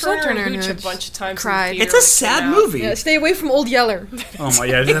saw Turner and Hooch a bunch of times. Cried. In the It's a theater sad when it came out. movie. Yeah, stay away from Old Yeller. Oh my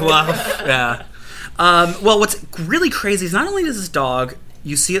god! Well, yeah. Well, what's really crazy is not only does this dog,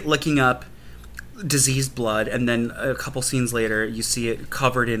 you see it licking up diseased blood, and then a couple scenes later, you see it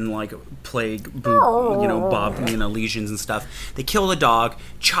covered in like plague, lesions and stuff. They kill the dog,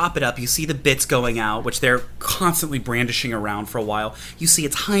 chop it up. You see the bits going out, which they're constantly brandishing around for a while. You see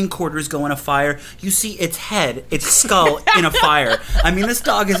its hindquarters go in a fire. You see its head, its skull in a fire. I mean, this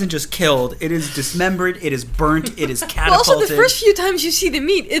dog isn't just killed; it is dismembered. It is burnt. It is catapulted. Well, also, the first few times you see the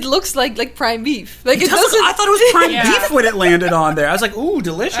meat, it looks like prime beef. Like it doesn't. I thought it was prime Yeah. beef when it landed on there. I was like, ooh,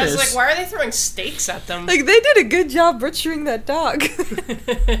 delicious. I was like, why are they throwing steaks at them? Like they did a good job butchering that dog.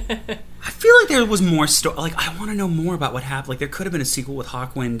 I feel like there was more story. Like, I want to know more about what happened. Like, there could have been a sequel with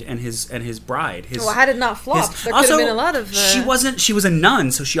Hawkwind and his bride. Well, had it not flopped, there could have been a lot of. She was a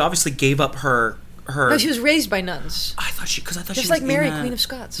nun, so she obviously gave up her. No, she was raised by nuns. I thought she Just was like Mary, in Queen of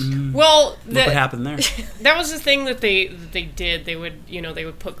Scots. Well, Look what happened there. that was the thing that they did. They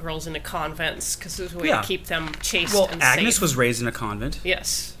would put girls into convents because it was a way Yeah. to keep them chaste Well, and Agnes safe. was raised in a convent.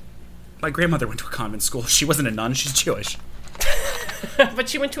 Yes. My grandmother went to a convent school. She wasn't a nun. She's Jewish. But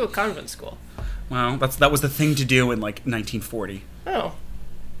she went to a convent school. Well, that was the thing to do in like 1940. Oh.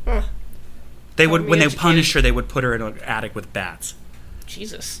 They would when they Educated. punished her, they would put her in an attic with bats.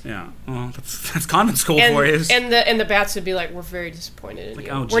 Jesus. Yeah. Well, that's convent school for you. And the bats would be like, "We're very disappointed in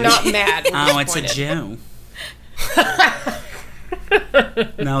you. oh, We're gee. not mad. We're Oh, it's a disappointed." Jew.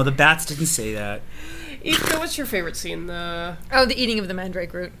 No, the bats didn't say that. Ika, what's your favorite scene? The eating of the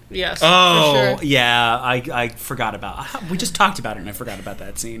mandrake root. Yes. Oh, For sure. yeah. I forgot about. We just talked about it, and I forgot about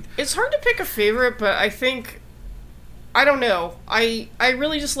that scene. It's hard to pick a favorite, but I think I don't know. I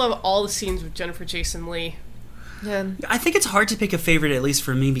really just love all the scenes with Jennifer Jason Leigh. Yeah. I think it's hard to pick a favorite, at least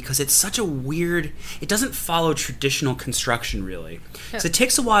for me, because it's such a weird. It doesn't follow traditional construction, really. So it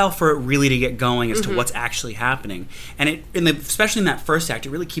takes a while for it really to get going as to what's actually happening, and especially in that first act, it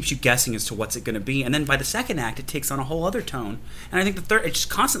really keeps you guessing as to what's it going to be. And then by the second act, it takes on a whole other tone. And I think the third, it's just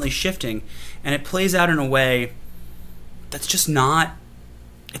constantly shifting, and it plays out in a way that's just not.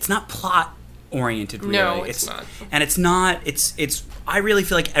 It's not plot oriented, really. No, it's not. And it's not. It's. I really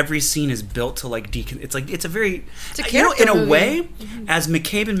feel like every scene is built to like it's a character in a movie. way, as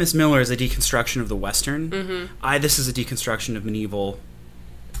McCabe and Miss Miller is a deconstruction of the Western. This is a deconstruction of medieval,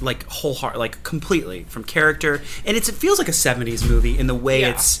 like like completely from character, and it feels like a '70s movie in the way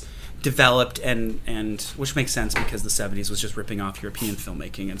it's developed and which makes sense because the '70s was just ripping off European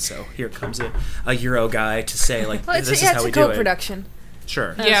filmmaking, and so here comes a Euro guy to say like Well, this is how it's we a do it. co-production.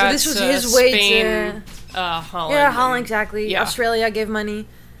 Sure. So this was his way Spain, to. Holland. Yeah, Holland, exactly. Yeah. Australia gave money.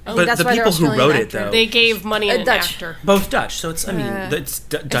 But That's the why they're people who Australian wrote it, actor. though, They gave money and an Dutch. actor. both Dutch. So it's I it's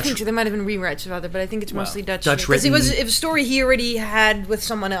Dutch. think so. There might have been rewrites of other, but I think it's mostly Dutch. Dutch Because it was written- a story he already had with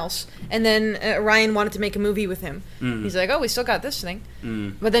someone else, and then Ryan wanted to make a movie with him. He's like, "Oh, we still got this thing,"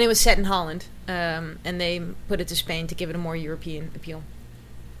 but then it was set in Holland, and they put it to Spain to give it a more European appeal.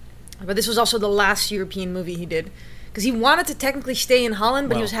 But this was also the last European movie he did, because he wanted to technically stay in Holland,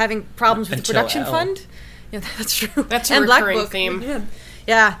 but he Well, was having problems with the until production Elle. fund. Yeah, that's true. That's a And Black recurring Book. theme.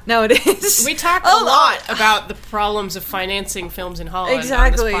 Yeah, no, it is. We talk a lot about the problems of financing films in Holland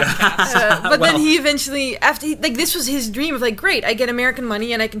Exactly. on this podcast. But Well. then he eventually, this was his dream of like, great, I get American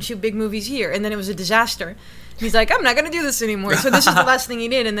money and I can shoot big movies here. And then it was a disaster. He's like, I'm not going to do this anymore. So this is the last thing he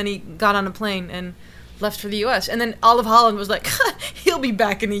did. And then he got on a plane and left for the U.S. And then Olive Holland was like, he'll be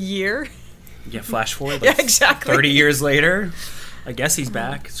back in a year. Yeah, flash forward. Yeah, exactly. 30 years later, I guess he's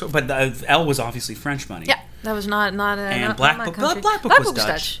back. So, but Elle was obviously French money. Yeah, that was not And not Black my Book- country. Black Book was was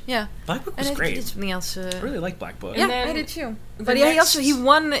Dutch. Yeah. Black Book And was I think great. he did something else. I really like Black Book. Yeah, then I did too. the But yeah, next- he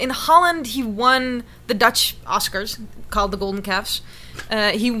won in Holland. He won the Dutch Oscars, called the Golden Calves.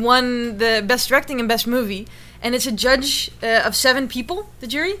 He won the Best Directing and Best Movie, and it's a judge of 7 people, the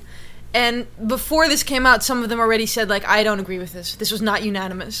jury. And before this came out, some of them already said like, "I don't agree with this. This was not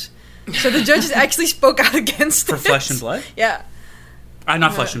unanimous." So the judges actually spoke out against For it. Flesh and Blood? Yeah.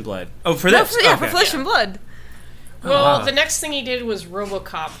 Not Flesh and Blood. Oh, for No, this? for Okay. Flesh and Blood. Well, wow. the next thing he did was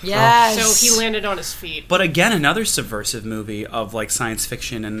RoboCop. Yes. So he landed on his feet. But again, another subversive movie of like science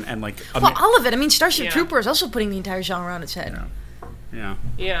fiction and like. Well, all of it. I mean, Starship Yeah. Trooper is also putting the entire genre on its head, Yeah.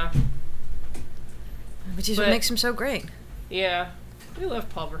 Yeah. which is what But- makes him so great. Yeah. We love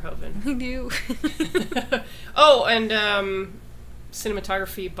Paul Verhoeven. We do. Oh, and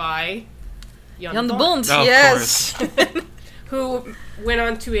cinematography by Jan de Bont, Oh, of yes. who went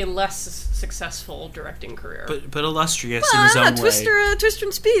on to a less successful directing career. But illustrious in his own way. Twister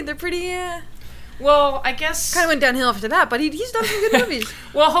and Speed, they're pretty, Well, I guess... kind of went downhill after that, but he's done some good movies.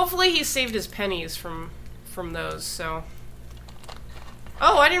 Well, hopefully he saved his pennies from those, so...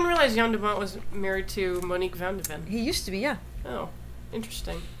 Oh, I didn't realize Jan de Bont was married to Monique Van de Ven. He used to be, yeah. Oh,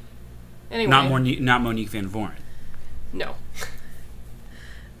 interesting. Anyway. Not Monique Van Voren. No.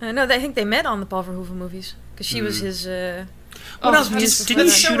 No, I think they met on the Paul Verhoeven movies. Because she was his... What else? That's Didn't he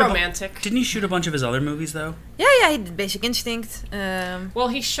so shoot romantic. Didn't he shoot a bunch of his other movies though? Yeah, he did Basic Instinct. Well,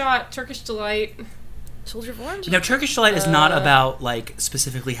 he shot Turkish Delight. Soldier of Orange? Now, Turkish Delight is not about like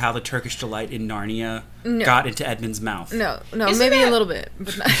specifically how the Turkish Delight in Narnia got into Edmund's mouth. No, Isn't maybe that- a little bit.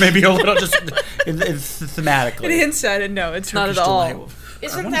 But not Maybe a little, just thematically. the inside, no, it's not Turkish at all. Delight. I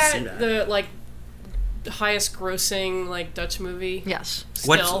Isn't wanna see that the, like, highest grossing, like, Dutch movie? Yes.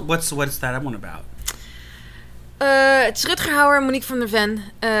 Still? What's that one about? It's Rutger Hauer and Monique van der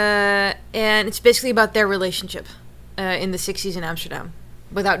Ven. And it's basically about their relationship in the 60s in Amsterdam.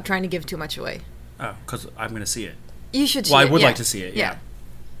 Without trying to give too much away. Oh, because I'm going to see it. You should see Well, it. I would yeah. like to see it. Yeah.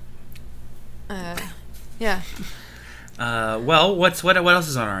 Yeah. Well, what else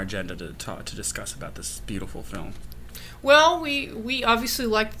is on our agenda to discuss about this beautiful film? Well, we obviously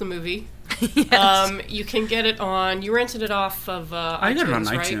liked the movie. Yes. You can get it on... You rented it off of I got it on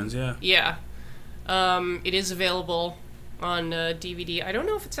iTunes, right? iTunes, yeah. Yeah. It is available on DVD. I don't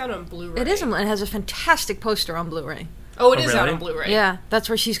know if it's out on Blu-ray. It is. It has a fantastic poster on Blu-ray. Oh, it is out really? on Blu-ray. Yeah, that's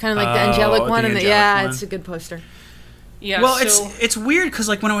where she's kind of like the angelic one. the And angelic one. it's a good poster. Yeah, Well, so... it's weird because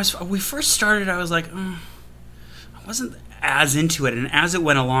like when we first started, I was like, I wasn't as into it, and as it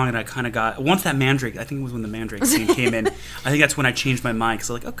went along, and I kind of got once that Mandrake. I think it was when the Mandrake scene came in. I think that's when I changed my mind because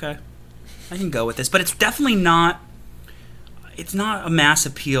I'm like, okay, I can go with this, but it's definitely not. It's not a mass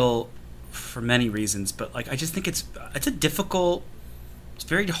appeal for many reasons, but like I just think it's a difficult. It's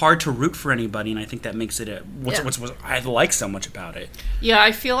very hard to root for anybody, and I think that makes it what I like so much about it. Yeah,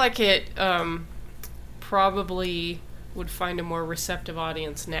 I feel like it probably would find a more receptive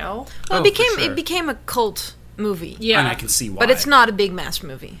audience now. Well, Oh, it became a cult movie. Yeah. And I can see why. But it's not a big mass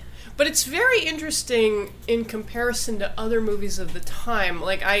movie. But it's very interesting in comparison to other movies of the time.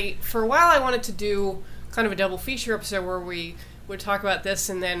 Like, for a while I wanted to do kind of a double feature episode where we would talk about this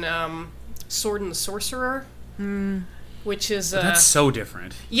and then Sword and the Sorcerer, which is... That's so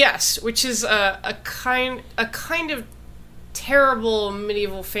different. Yes, which is a kind of terrible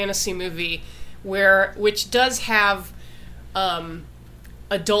medieval fantasy movie which does have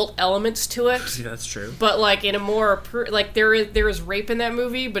adult elements to it. See, that's true. But like in a more there is rape in that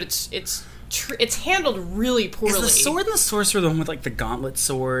movie, but it's handled really poorly. Is the Sword and the Sorcerer the one with like the gauntlet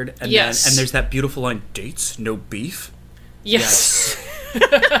sword? And Yes. and there's that beautiful line, dates, no beef? Yes.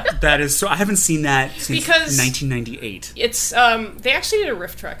 That is so. I haven't seen that since Because 1998. It's they actually did a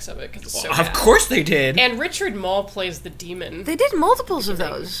riff tracks of it because it's so Of bad. course they did. And Richard Mall plays the demon. They did multiples of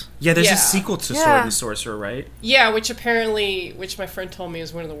those. Yeah, there's Yeah. a sequel to Sword Yeah. and the Sorcerer, right? Yeah, which my friend told me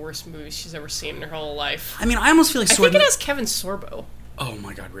is one of the worst movies she's ever seen in her whole life. I mean, I almost feel like I Sword. think it and has Kevin Sorbo. Oh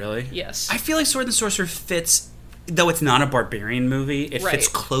my god, really? Yes. I feel like Sword and the Sorcerer fits, though it's not a barbarian movie. It fits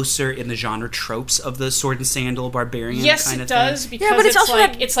Right. closer in the genre tropes of the sword and sandal barbarian. Yes, kind it of does thing. because Yeah, but it's it's also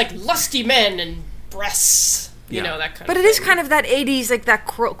like that- it's like lusty men and breasts, you Yeah. know, that kind But of it is thing. kind of that 80s, like that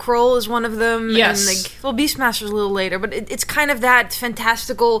Kroll is one of them. Yes. And like, well, Beastmaster's a little later, but it's kind of that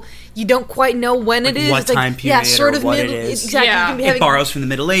fantastical, you don't quite know when Like it is. what it's like, time yeah, period sort or of what it middle. is. Exactly. Yeah. You can be It having, borrows from the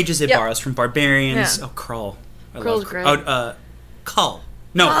Middle Ages. It Yep. borrows from barbarians. Yeah. Oh, Krull. I Krull's love great. Cull.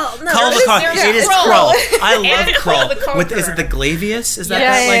 No, Oh, no, Cull the there's- Conqueror. there's It is Krull. Krull. I love And Krull the Krull. Is it the Conqueror. Glavius? Is that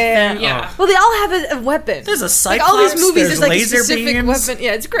Yes. that like Yeah, thing? yeah. Oh. well, they all have a weapon. There's a like Cyclops. all these movies, there's like a laser specific beams. weapon.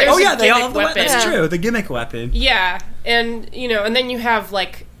 Yeah, it's great. Oh There's yeah, a they all gimmick have the weapon. weapon. That's Yeah. true. The gimmick weapon. Yeah, and and then you have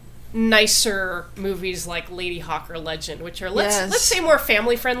like nicer movies like Lady Hawk or Legend, which are Yes. let's say more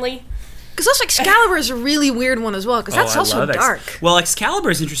family friendly. Because also Excalibur is a really weird one as well, because that's I also love dark. Well, Excalibur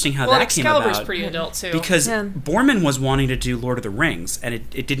is interesting how Well, that came Excalibur's about. pretty adult too. Because Yeah. Borman was wanting to do Lord of the Rings, and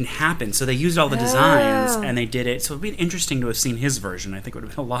it didn't happen. So they used all the designs, Oh. and they did it. So it'd be interesting to have seen his version. I think it would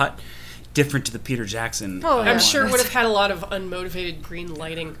have been a lot different to the Peter Jackson. Oh, yeah. I'm sure it would have had a lot of unmotivated green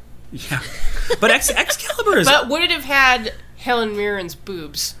lighting. Yeah. But Excalibur is... But would it have had Helen Mirren's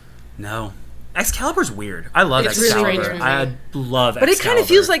boobs? No. Excalibur's weird. I love It's a strange Excalibur. movie. I love But it kind of Excalibur.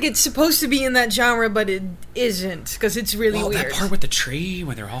 feels like it's supposed to be in that genre, but it isn't, because it's really Well, weird. that part with the tree,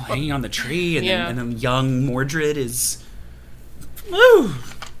 where they're all hanging on the tree, and, Yeah. then young Mordred is... Woo!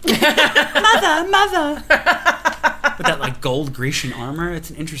 Mother! With that, like, gold Grecian armor. It's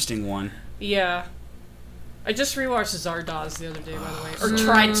an interesting one. Yeah. I just rewatched Zardoz the other day, by the way. Or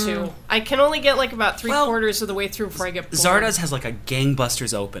tried to. I can only get like about three-quarters of the way through before I get bored. Zardoz has like a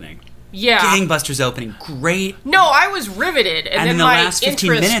gangbusters opening. Yeah. Gangbusters opening. Great. No, I was riveted. And then the my last 15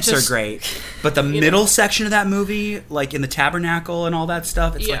 interest minutes just, are great. But the middle section of that movie, like in the tabernacle and all that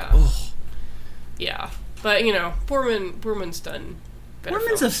stuff, it's like, oh. Yeah. But, you know, Boorman's done better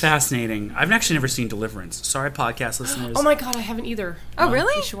Boorman's films. a fascinating... I've actually never seen Deliverance. Sorry, podcast listeners. Oh my god, I haven't either. Oh,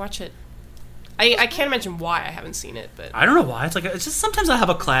 really? You should watch it. I can't imagine why I haven't seen it, but... I don't know why. It's like, it's just sometimes I have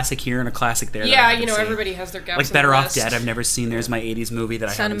a classic here and a classic there. Yeah, that I you know, haven't seen. everybody has their gaps Like in Better the Off list. Dead, I've never seen. There's my 80s movie that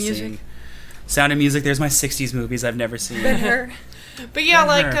I Sound of haven't Music. seen. Sound of Music, there's my 60s movies I've never seen. Her. But yeah,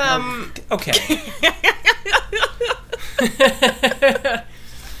 like, Okay.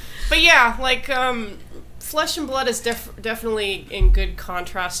 But yeah, like, Flesh and Blood is definitely in good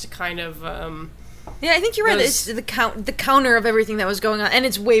contrast to kind of, Yeah, I think you're right. Those- It's the counter of everything that was going on, and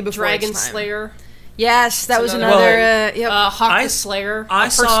it's way before Dragon its time. Slayer. Yes, that was another- another. Yep. Hawk the Slayer, I a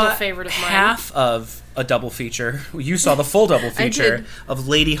personal saw favorite of mine. half of a double feature. You saw the full double feature did. of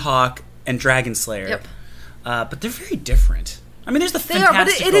Lady Hawk and Dragon Slayer. Yep. But they're very different. I mean, there's the They are, but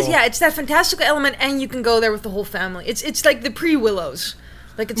fantastical... it is. Yeah, it's that fantastical element, and you can go there with the whole family. It's like the pre-Willows,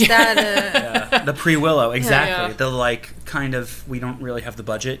 like it's that. Yeah, the pre-Willow, exactly. Yeah. The, like, kind of, we don't really have the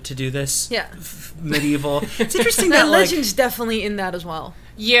budget to do this. Yeah. Medieval. It's interesting That that, like... Legend's definitely in that as well.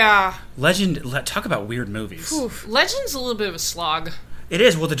 Yeah. Talk about weird movies. Oof. Legend's a little bit of a slog. It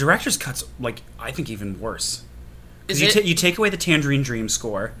is. Well, the director's cut's, like, I think even worse. Is you, it? you take away the Tangerine Dream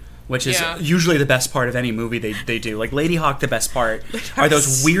score, which is Yeah. usually the best part of any movie they do. Like Lady Hawk, the best part are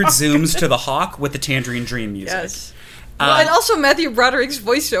those weird zooms to the hawk with the Tangerine Dream music. Yes. Well, and also Matthew Broderick's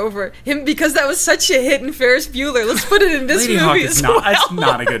voiceover, him because that was such a hit in Ferris Bueller. Let's put it in this Lady movie Hawk as is not. well. It's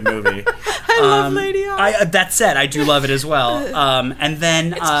not a good movie. I love Lady Hawk. That said, I do love it as well. And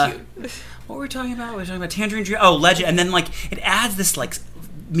then It's cute. what were we talking about? We were talking about Tangerine Dream. Oh, Legend. And then like it adds this like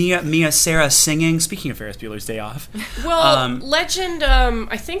Mia Sarah singing. Speaking of Ferris Bueller's Day Off. Well, Legend,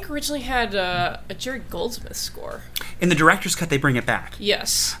 I think originally had a Jerry Goldsmith score. In the director's cut, they bring it back.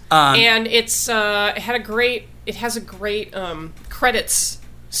 Yes, Um, and it has a great credits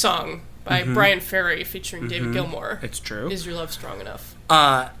song by Brian Ferry featuring David Gilmour. It's true. Is Your Love Strong Enough?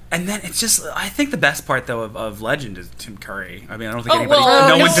 And then it's just, I think the best part though of Legend is Tim Curry. I mean, I don't think Oh, anybody, well,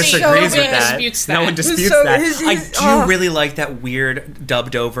 no one nobody- disagrees nobody with that. disputes No that. one disputes so- that. his- I his- do oh. really like that weird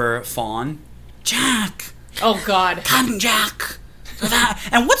dubbed over fawn. Jack, Oh God, come Jack.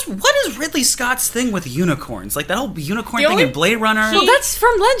 And what is Ridley Scott's thing with unicorns? Like that whole unicorn The thing only- in Blade Runner. Well, that's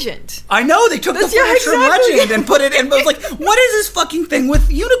from Legend. I know they took the That's- yeah, footage from exactly. Legend and put it in. But I was like, what is this fucking thing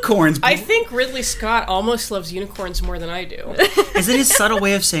with unicorns? I think Ridley Scott almost loves unicorns more than I do. Is it his subtle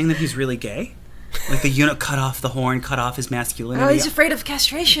way of saying that he's really gay? Like the unit cut off the horn, cut off his masculinity. Oh, he's afraid of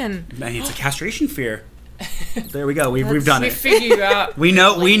castration. Man, it's a castration fear. There we go. We've done We it. figure you out. We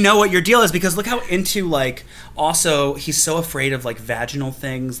know what your deal is because look how into like also he's so afraid of like vaginal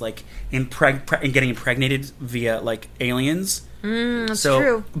things like and getting impregnated via like aliens. That's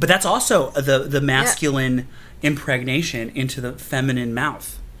true. But that's also the masculine impregnation into the feminine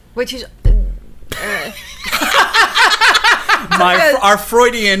mouth. Which is Our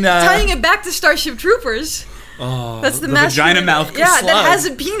Freudian tying it back to Starship Troopers. That's the masculine- vagina mouth. Yeah, slug. that has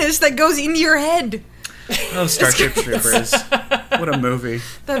a penis that goes into your head. Oh, Starship Troopers! What a movie!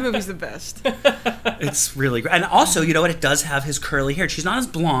 That movie's the best. It's really great. And also, you know what? It does have his curly hair. She's not as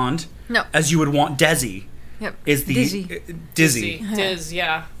blonde No. as you would want. Desi Yep. is the Dizzy. Diz,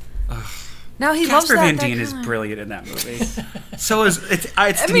 yeah. Now he loves Casper that. Van that Dien is kinda- brilliant in that movie. So is it's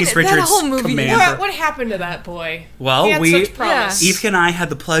mean, Denise that Richards' whole movie- Commander. What happened to that boy? Well, he had we- such promise. Eve and I had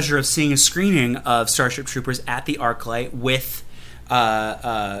the pleasure of seeing a screening of Starship Troopers at the ArcLight with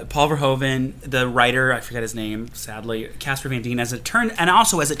Paul Verhoeven, the writer, I forget his name, sadly, Casper Van Dien, as it turns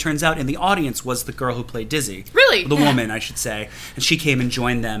out, in the audience was the girl who played Dizzy. Really? The woman, I should say. And she came and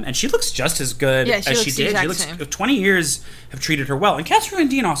joined them. And she looks just as good Yeah, she as looks she the did. She exact looks same. 20 years have treated her well. And Casper Van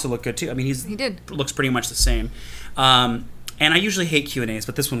Dien also looked good, too. I mean, He did. looks pretty much the same. And I usually hate Q&As,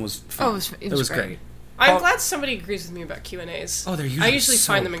 but this one was fun. Oh, it was great. great. I'm Paul- glad somebody agrees with me about Q&As. Oh, they're I usually usually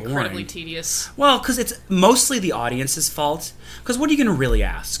so find them incredibly boring. tedious. Well, because it's mostly the audience's fault. Because what are you going to really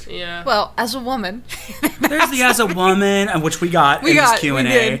ask? Yeah. Well, as a woman, There's the as a woman, and which we got in got- this Q&A. we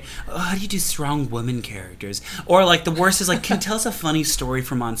did. Oh, how do you do strong woman characters? Or like the worst is like, can you tell us a funny story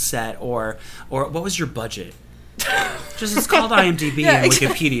from on set? Or what was your budget? Just it's called IMDb Yeah, and exactly.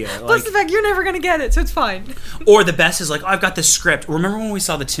 Wikipedia. plus Like, the fact you're never gonna get it, so it's fine. or the best is like, oh, I've got this script. Remember when we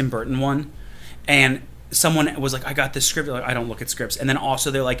saw the Tim Burton one, and someone was like, I got this script. Like, I don't look at scripts. And then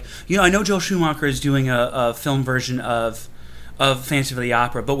also they're like, I know Joel Schumacher is doing a film version of of Phantom of the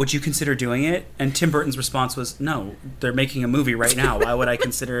Opera, but would you consider doing it? And Tim Burton's response was, no, they're making a movie right now. Why would I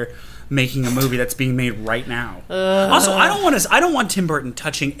consider making a movie that's being made right now? Also, I don't want Tim Burton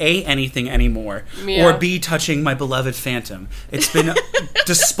touching A, anything anymore, or B, touching my beloved Phantom. It's been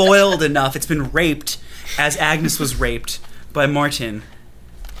despoiled enough. It's been raped as Agnes was raped by Martin.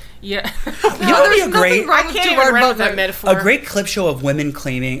 Yeah. There's nothing wrong with Gerard that Butler. metaphor. A great clip show of women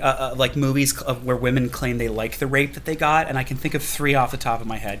claiming, like movies where women claim they like the rape that they got, and I can think of 3 off the top of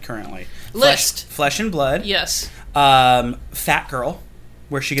my head currently. List. Flesh and Blood. Yes. Fat Girl,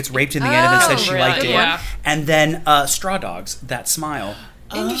 where she gets raped in the end and then says she really? liked it. Yeah. And then Straw Dogs, That Smile.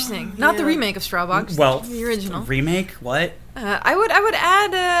 Interesting. Not the remake of Straw Dogs. Well, the original. Remake? What? I would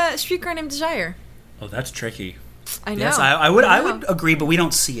add Streetcar Named Desire. Oh, that's tricky. I know. Yes, I would agree, but we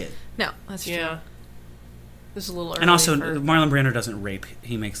don't see it. No, that's true. Yeah. This is a little early. And also, for... Marlon Brando doesn't rape;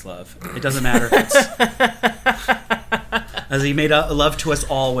 he makes love. It doesn't matter if it's as he made love to us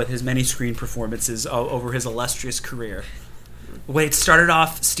all with his many screen performances over his illustrious career. Wait, it started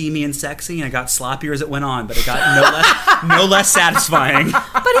off steamy and sexy, and it got sloppier as it went on, but it got no less satisfying.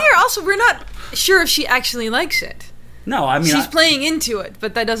 But here, also, we're not sure if she actually likes it. No, I mean she's playing into it,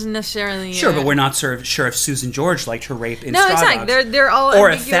 but that doesn't necessarily. Sure, but we're not sure if Susan George liked her rape in no, Straw exactly. Dogs. They're all.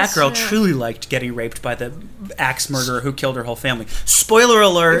 Or if Fat Girl truly liked getting raped by the axe murderer who killed her whole family. Spoiler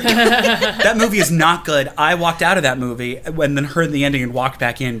alert! That movie is not good. I walked out of that movie and then heard the ending and walked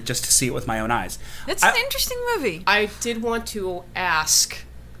back in just to see it with my own eyes. It's an interesting movie. I did want to ask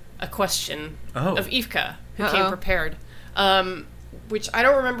a question of Yvka, who came prepared, which I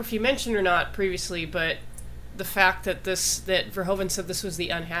don't remember if you mentioned or not previously, but the fact that Verhoeven said this was the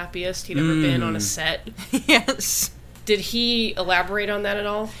unhappiest he'd ever been on a set. Yes. Did he elaborate on that at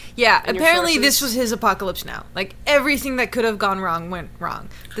all? Yeah, apparently this was his apocalypse now. Like, everything that could have gone wrong went wrong.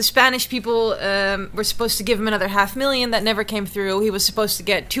 The Spanish people were supposed to give him another $500,000. That never came through. He was supposed to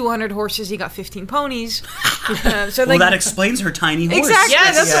get 200 horses. He got 15 ponies. So well, that explains her tiny horse. Exactly.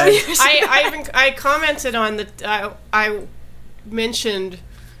 Yeah, that's what he was saying. I commented on the... I mentioned...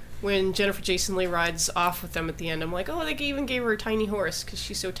 when Jennifer Jason Leigh rides off with them at the end, I'm like, oh, they even gave her a tiny horse because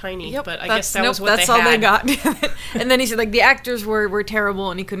she's so tiny. Yep, but I guess that was what that's they all had. they got. And then he said, like, the actors were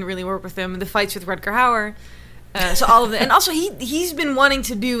terrible and he couldn't really work with them. The fights with Rutger Hauer. So all of it. And also, he's been wanting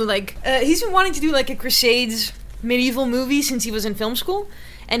to do, like, a Crusades medieval movie since he was in film school.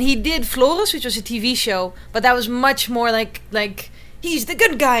 And he did Florus, which was a TV show, but that was much more like he's the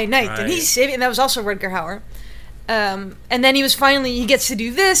good guy knight, and he's saving. And that was also Rutger Hauer. And then he gets to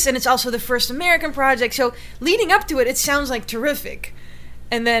do this, and it's also the first American project. So leading up to it, it sounds like terrific.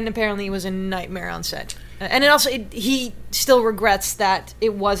 And then apparently it was a nightmare on set. And he still regrets that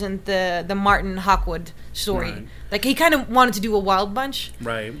it wasn't the Martin Hawkwood story. Right. Like, he kind of wanted to do a Wild Bunch.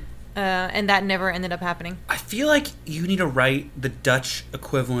 Right. And that never ended up happening. I feel like you need to write the Dutch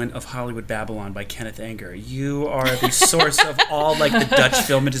equivalent of Hollywood Babylon by Kenneth Anger. You are the source of all, like, the Dutch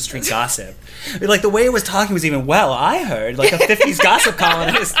film industry gossip. Like, the way it was talking was even, well, I heard, like a 50s gossip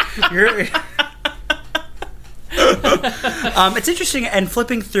columnist. It's interesting, and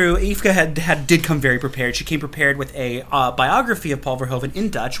flipping through, Yvka did come very prepared. She came prepared with a biography of Paul Verhoeven in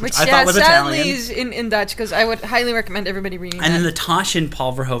Dutch, which I thought was sadly Italian. is in Dutch, because I would highly recommend everybody reading that. And then the Taschen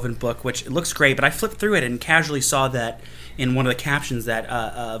Paul Verhoeven book, which looks great, but I flipped through it and casually saw that in one of the captions that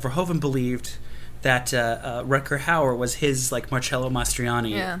Verhoeven believed that Rutger Hauer was his, like, Marcello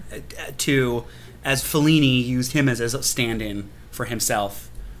Mastroianni, as Fellini used him as a stand-in for himself.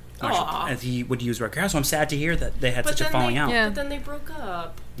 As he would use Rutger Hauer. So I'm sad to hear that they had such a falling out. But then they broke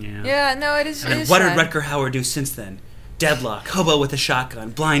up. Yeah, no, it is. And what did Rutger Hauer do since then? Deadlock, Hobo with a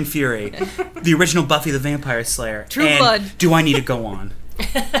Shotgun, Blind Fury, the original Buffy the Vampire Slayer, True Blood. Do I Need to Go On?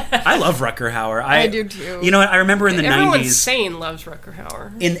 I love Rutger Hauer. I do too. You know what? I remember in the 90s. Everyone sane loves Rutger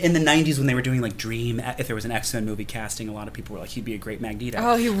Hauer. In the 90s when they were doing, like, Dream, if there was an X-Men movie casting, a lot of people were like, he'd be a great Magneto.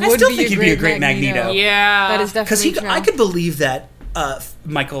 Oh, he would. I still think he'd be a great Magneto. Yeah, that is definitely true. I could believe that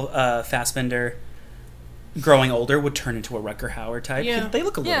Michael Fassbender, growing older, would turn into a Rutger Hauer type. Yeah. They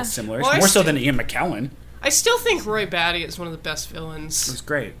look a little similar, well, more so than Ian McKellen. I still think Roy Batty is one of the best villains. It was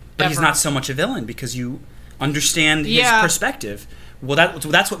great, but he's not so much a villain because you understand his perspective. Well,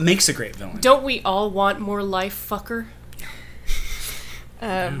 that's what makes a great villain. Don't we all want more life, fucker?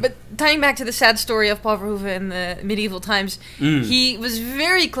 But tying back to the sad story of Paul Verhoeven in the medieval times, he was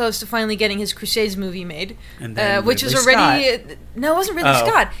very close to finally getting his Crusades movie made, and then which was already no, it wasn't Ridley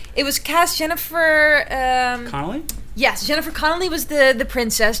Scott. It was cast Jennifer Connelly. Yes, Jennifer Connelly was the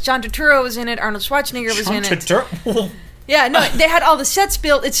princess. John Turturro was in it. Arnold Schwarzenegger was in it. Yeah, no, they had all the sets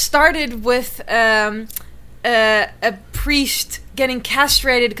built. It started with a priest getting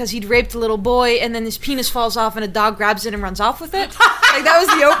castrated because he'd raped a little boy, and then his penis falls off and a dog grabs it and runs off with it. Like, that was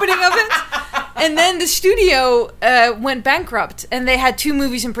the opening of it. And then the studio went bankrupt, and they had 2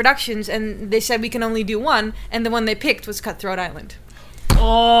 movies in productions, and they said we can only do one, and the one they picked was Cutthroat Island.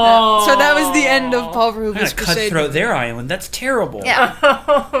 Oh. So that was the end of Paul Verhoeven's crusade. Cutthroat their island. That's terrible. Yeah.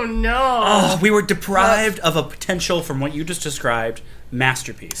 Oh, no. Oh, we were deprived of a potential from what you just described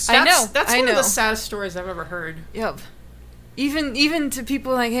masterpiece. I know. That's I one of the know. saddest stories I've ever heard. Yep. Even to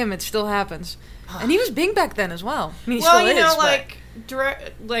people like him, it still happens. And he was big back then as well. I mean, he Well, still you know, is,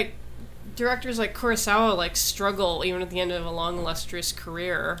 like directors like Kurosawa like struggle even at the end of a long illustrious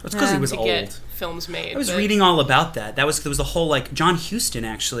career. It's because he was to old. get films made. I was but- reading all about that. There was the whole, like, John Huston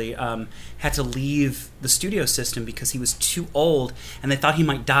actually had to leave the studio system because he was too old, and they thought he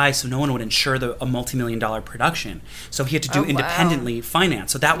might die, so no one would insure a multi-million-dollar production. So he had to do Oh, wow. independently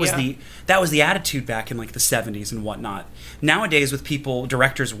finance. So that was Yeah. that was the attitude back in like the 70s and whatnot. Nowadays, with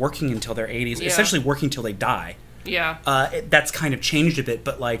directors working until their 80s, Yeah. essentially working till they die, Yeah. that's kind of changed a bit.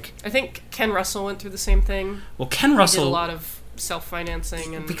 But like, I think Ken Russell went through the same thing. well, Ken He did Russell a lot of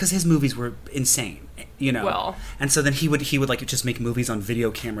self-financing and because his movies were insane, you know. Well. And so then he would like just make movies on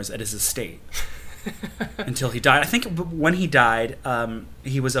video cameras at his estate until he died. I think when he died,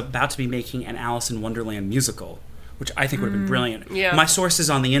 he was about to be making an Alice in Wonderland musical, which I think would have been brilliant. Yeah. My sources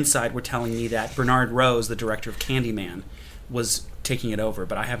on the inside were telling me that Bernard Rose, the director of Candyman, was taking it over,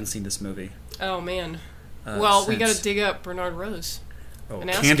 but I haven't seen this movie. Oh man. Well, we got since- to dig up Bernard Rose. Oh,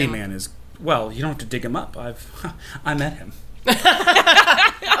 and ask him. Candyman is, well, you don't have to dig him up. I met him.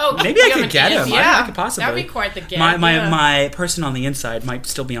 Oh, Maybe I could get him. Yeah, I could possibly. That'd be quite the get. My person on the inside might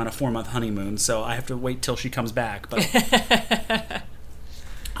still be on a 4-month honeymoon, so I have to wait till she comes back. But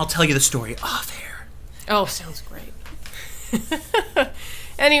I'll tell you the story off air. Oh, sounds great.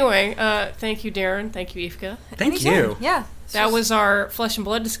 Anyway, thank you, Darren. Thank you, Yvka. Thank Anytime. you. Yeah. That was our Flesh and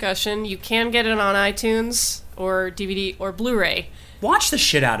Blood discussion. You can get it on iTunes or DVD or Blu-ray. Watch the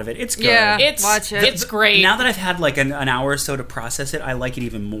shit out of it. It's good. Yeah. Watch it. It's great. Now that I've had like an hour or so to process it, I like it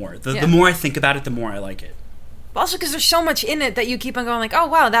even more. The Yeah. more I think about it, the more I like it. Also, because there's so much in it that you keep on going like, oh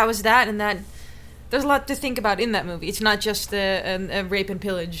wow, that was that and that. There's a lot to think about in that movie. It's not just a rape and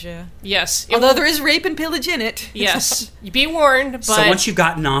pillage. Yes. It Although will- there is rape and pillage in it. Yes. You be warned, but So once you've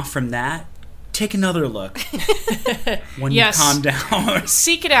gotten off from that, take another look when Yes. you calm down.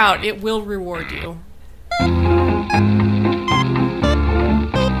 seek it out. It will reward you.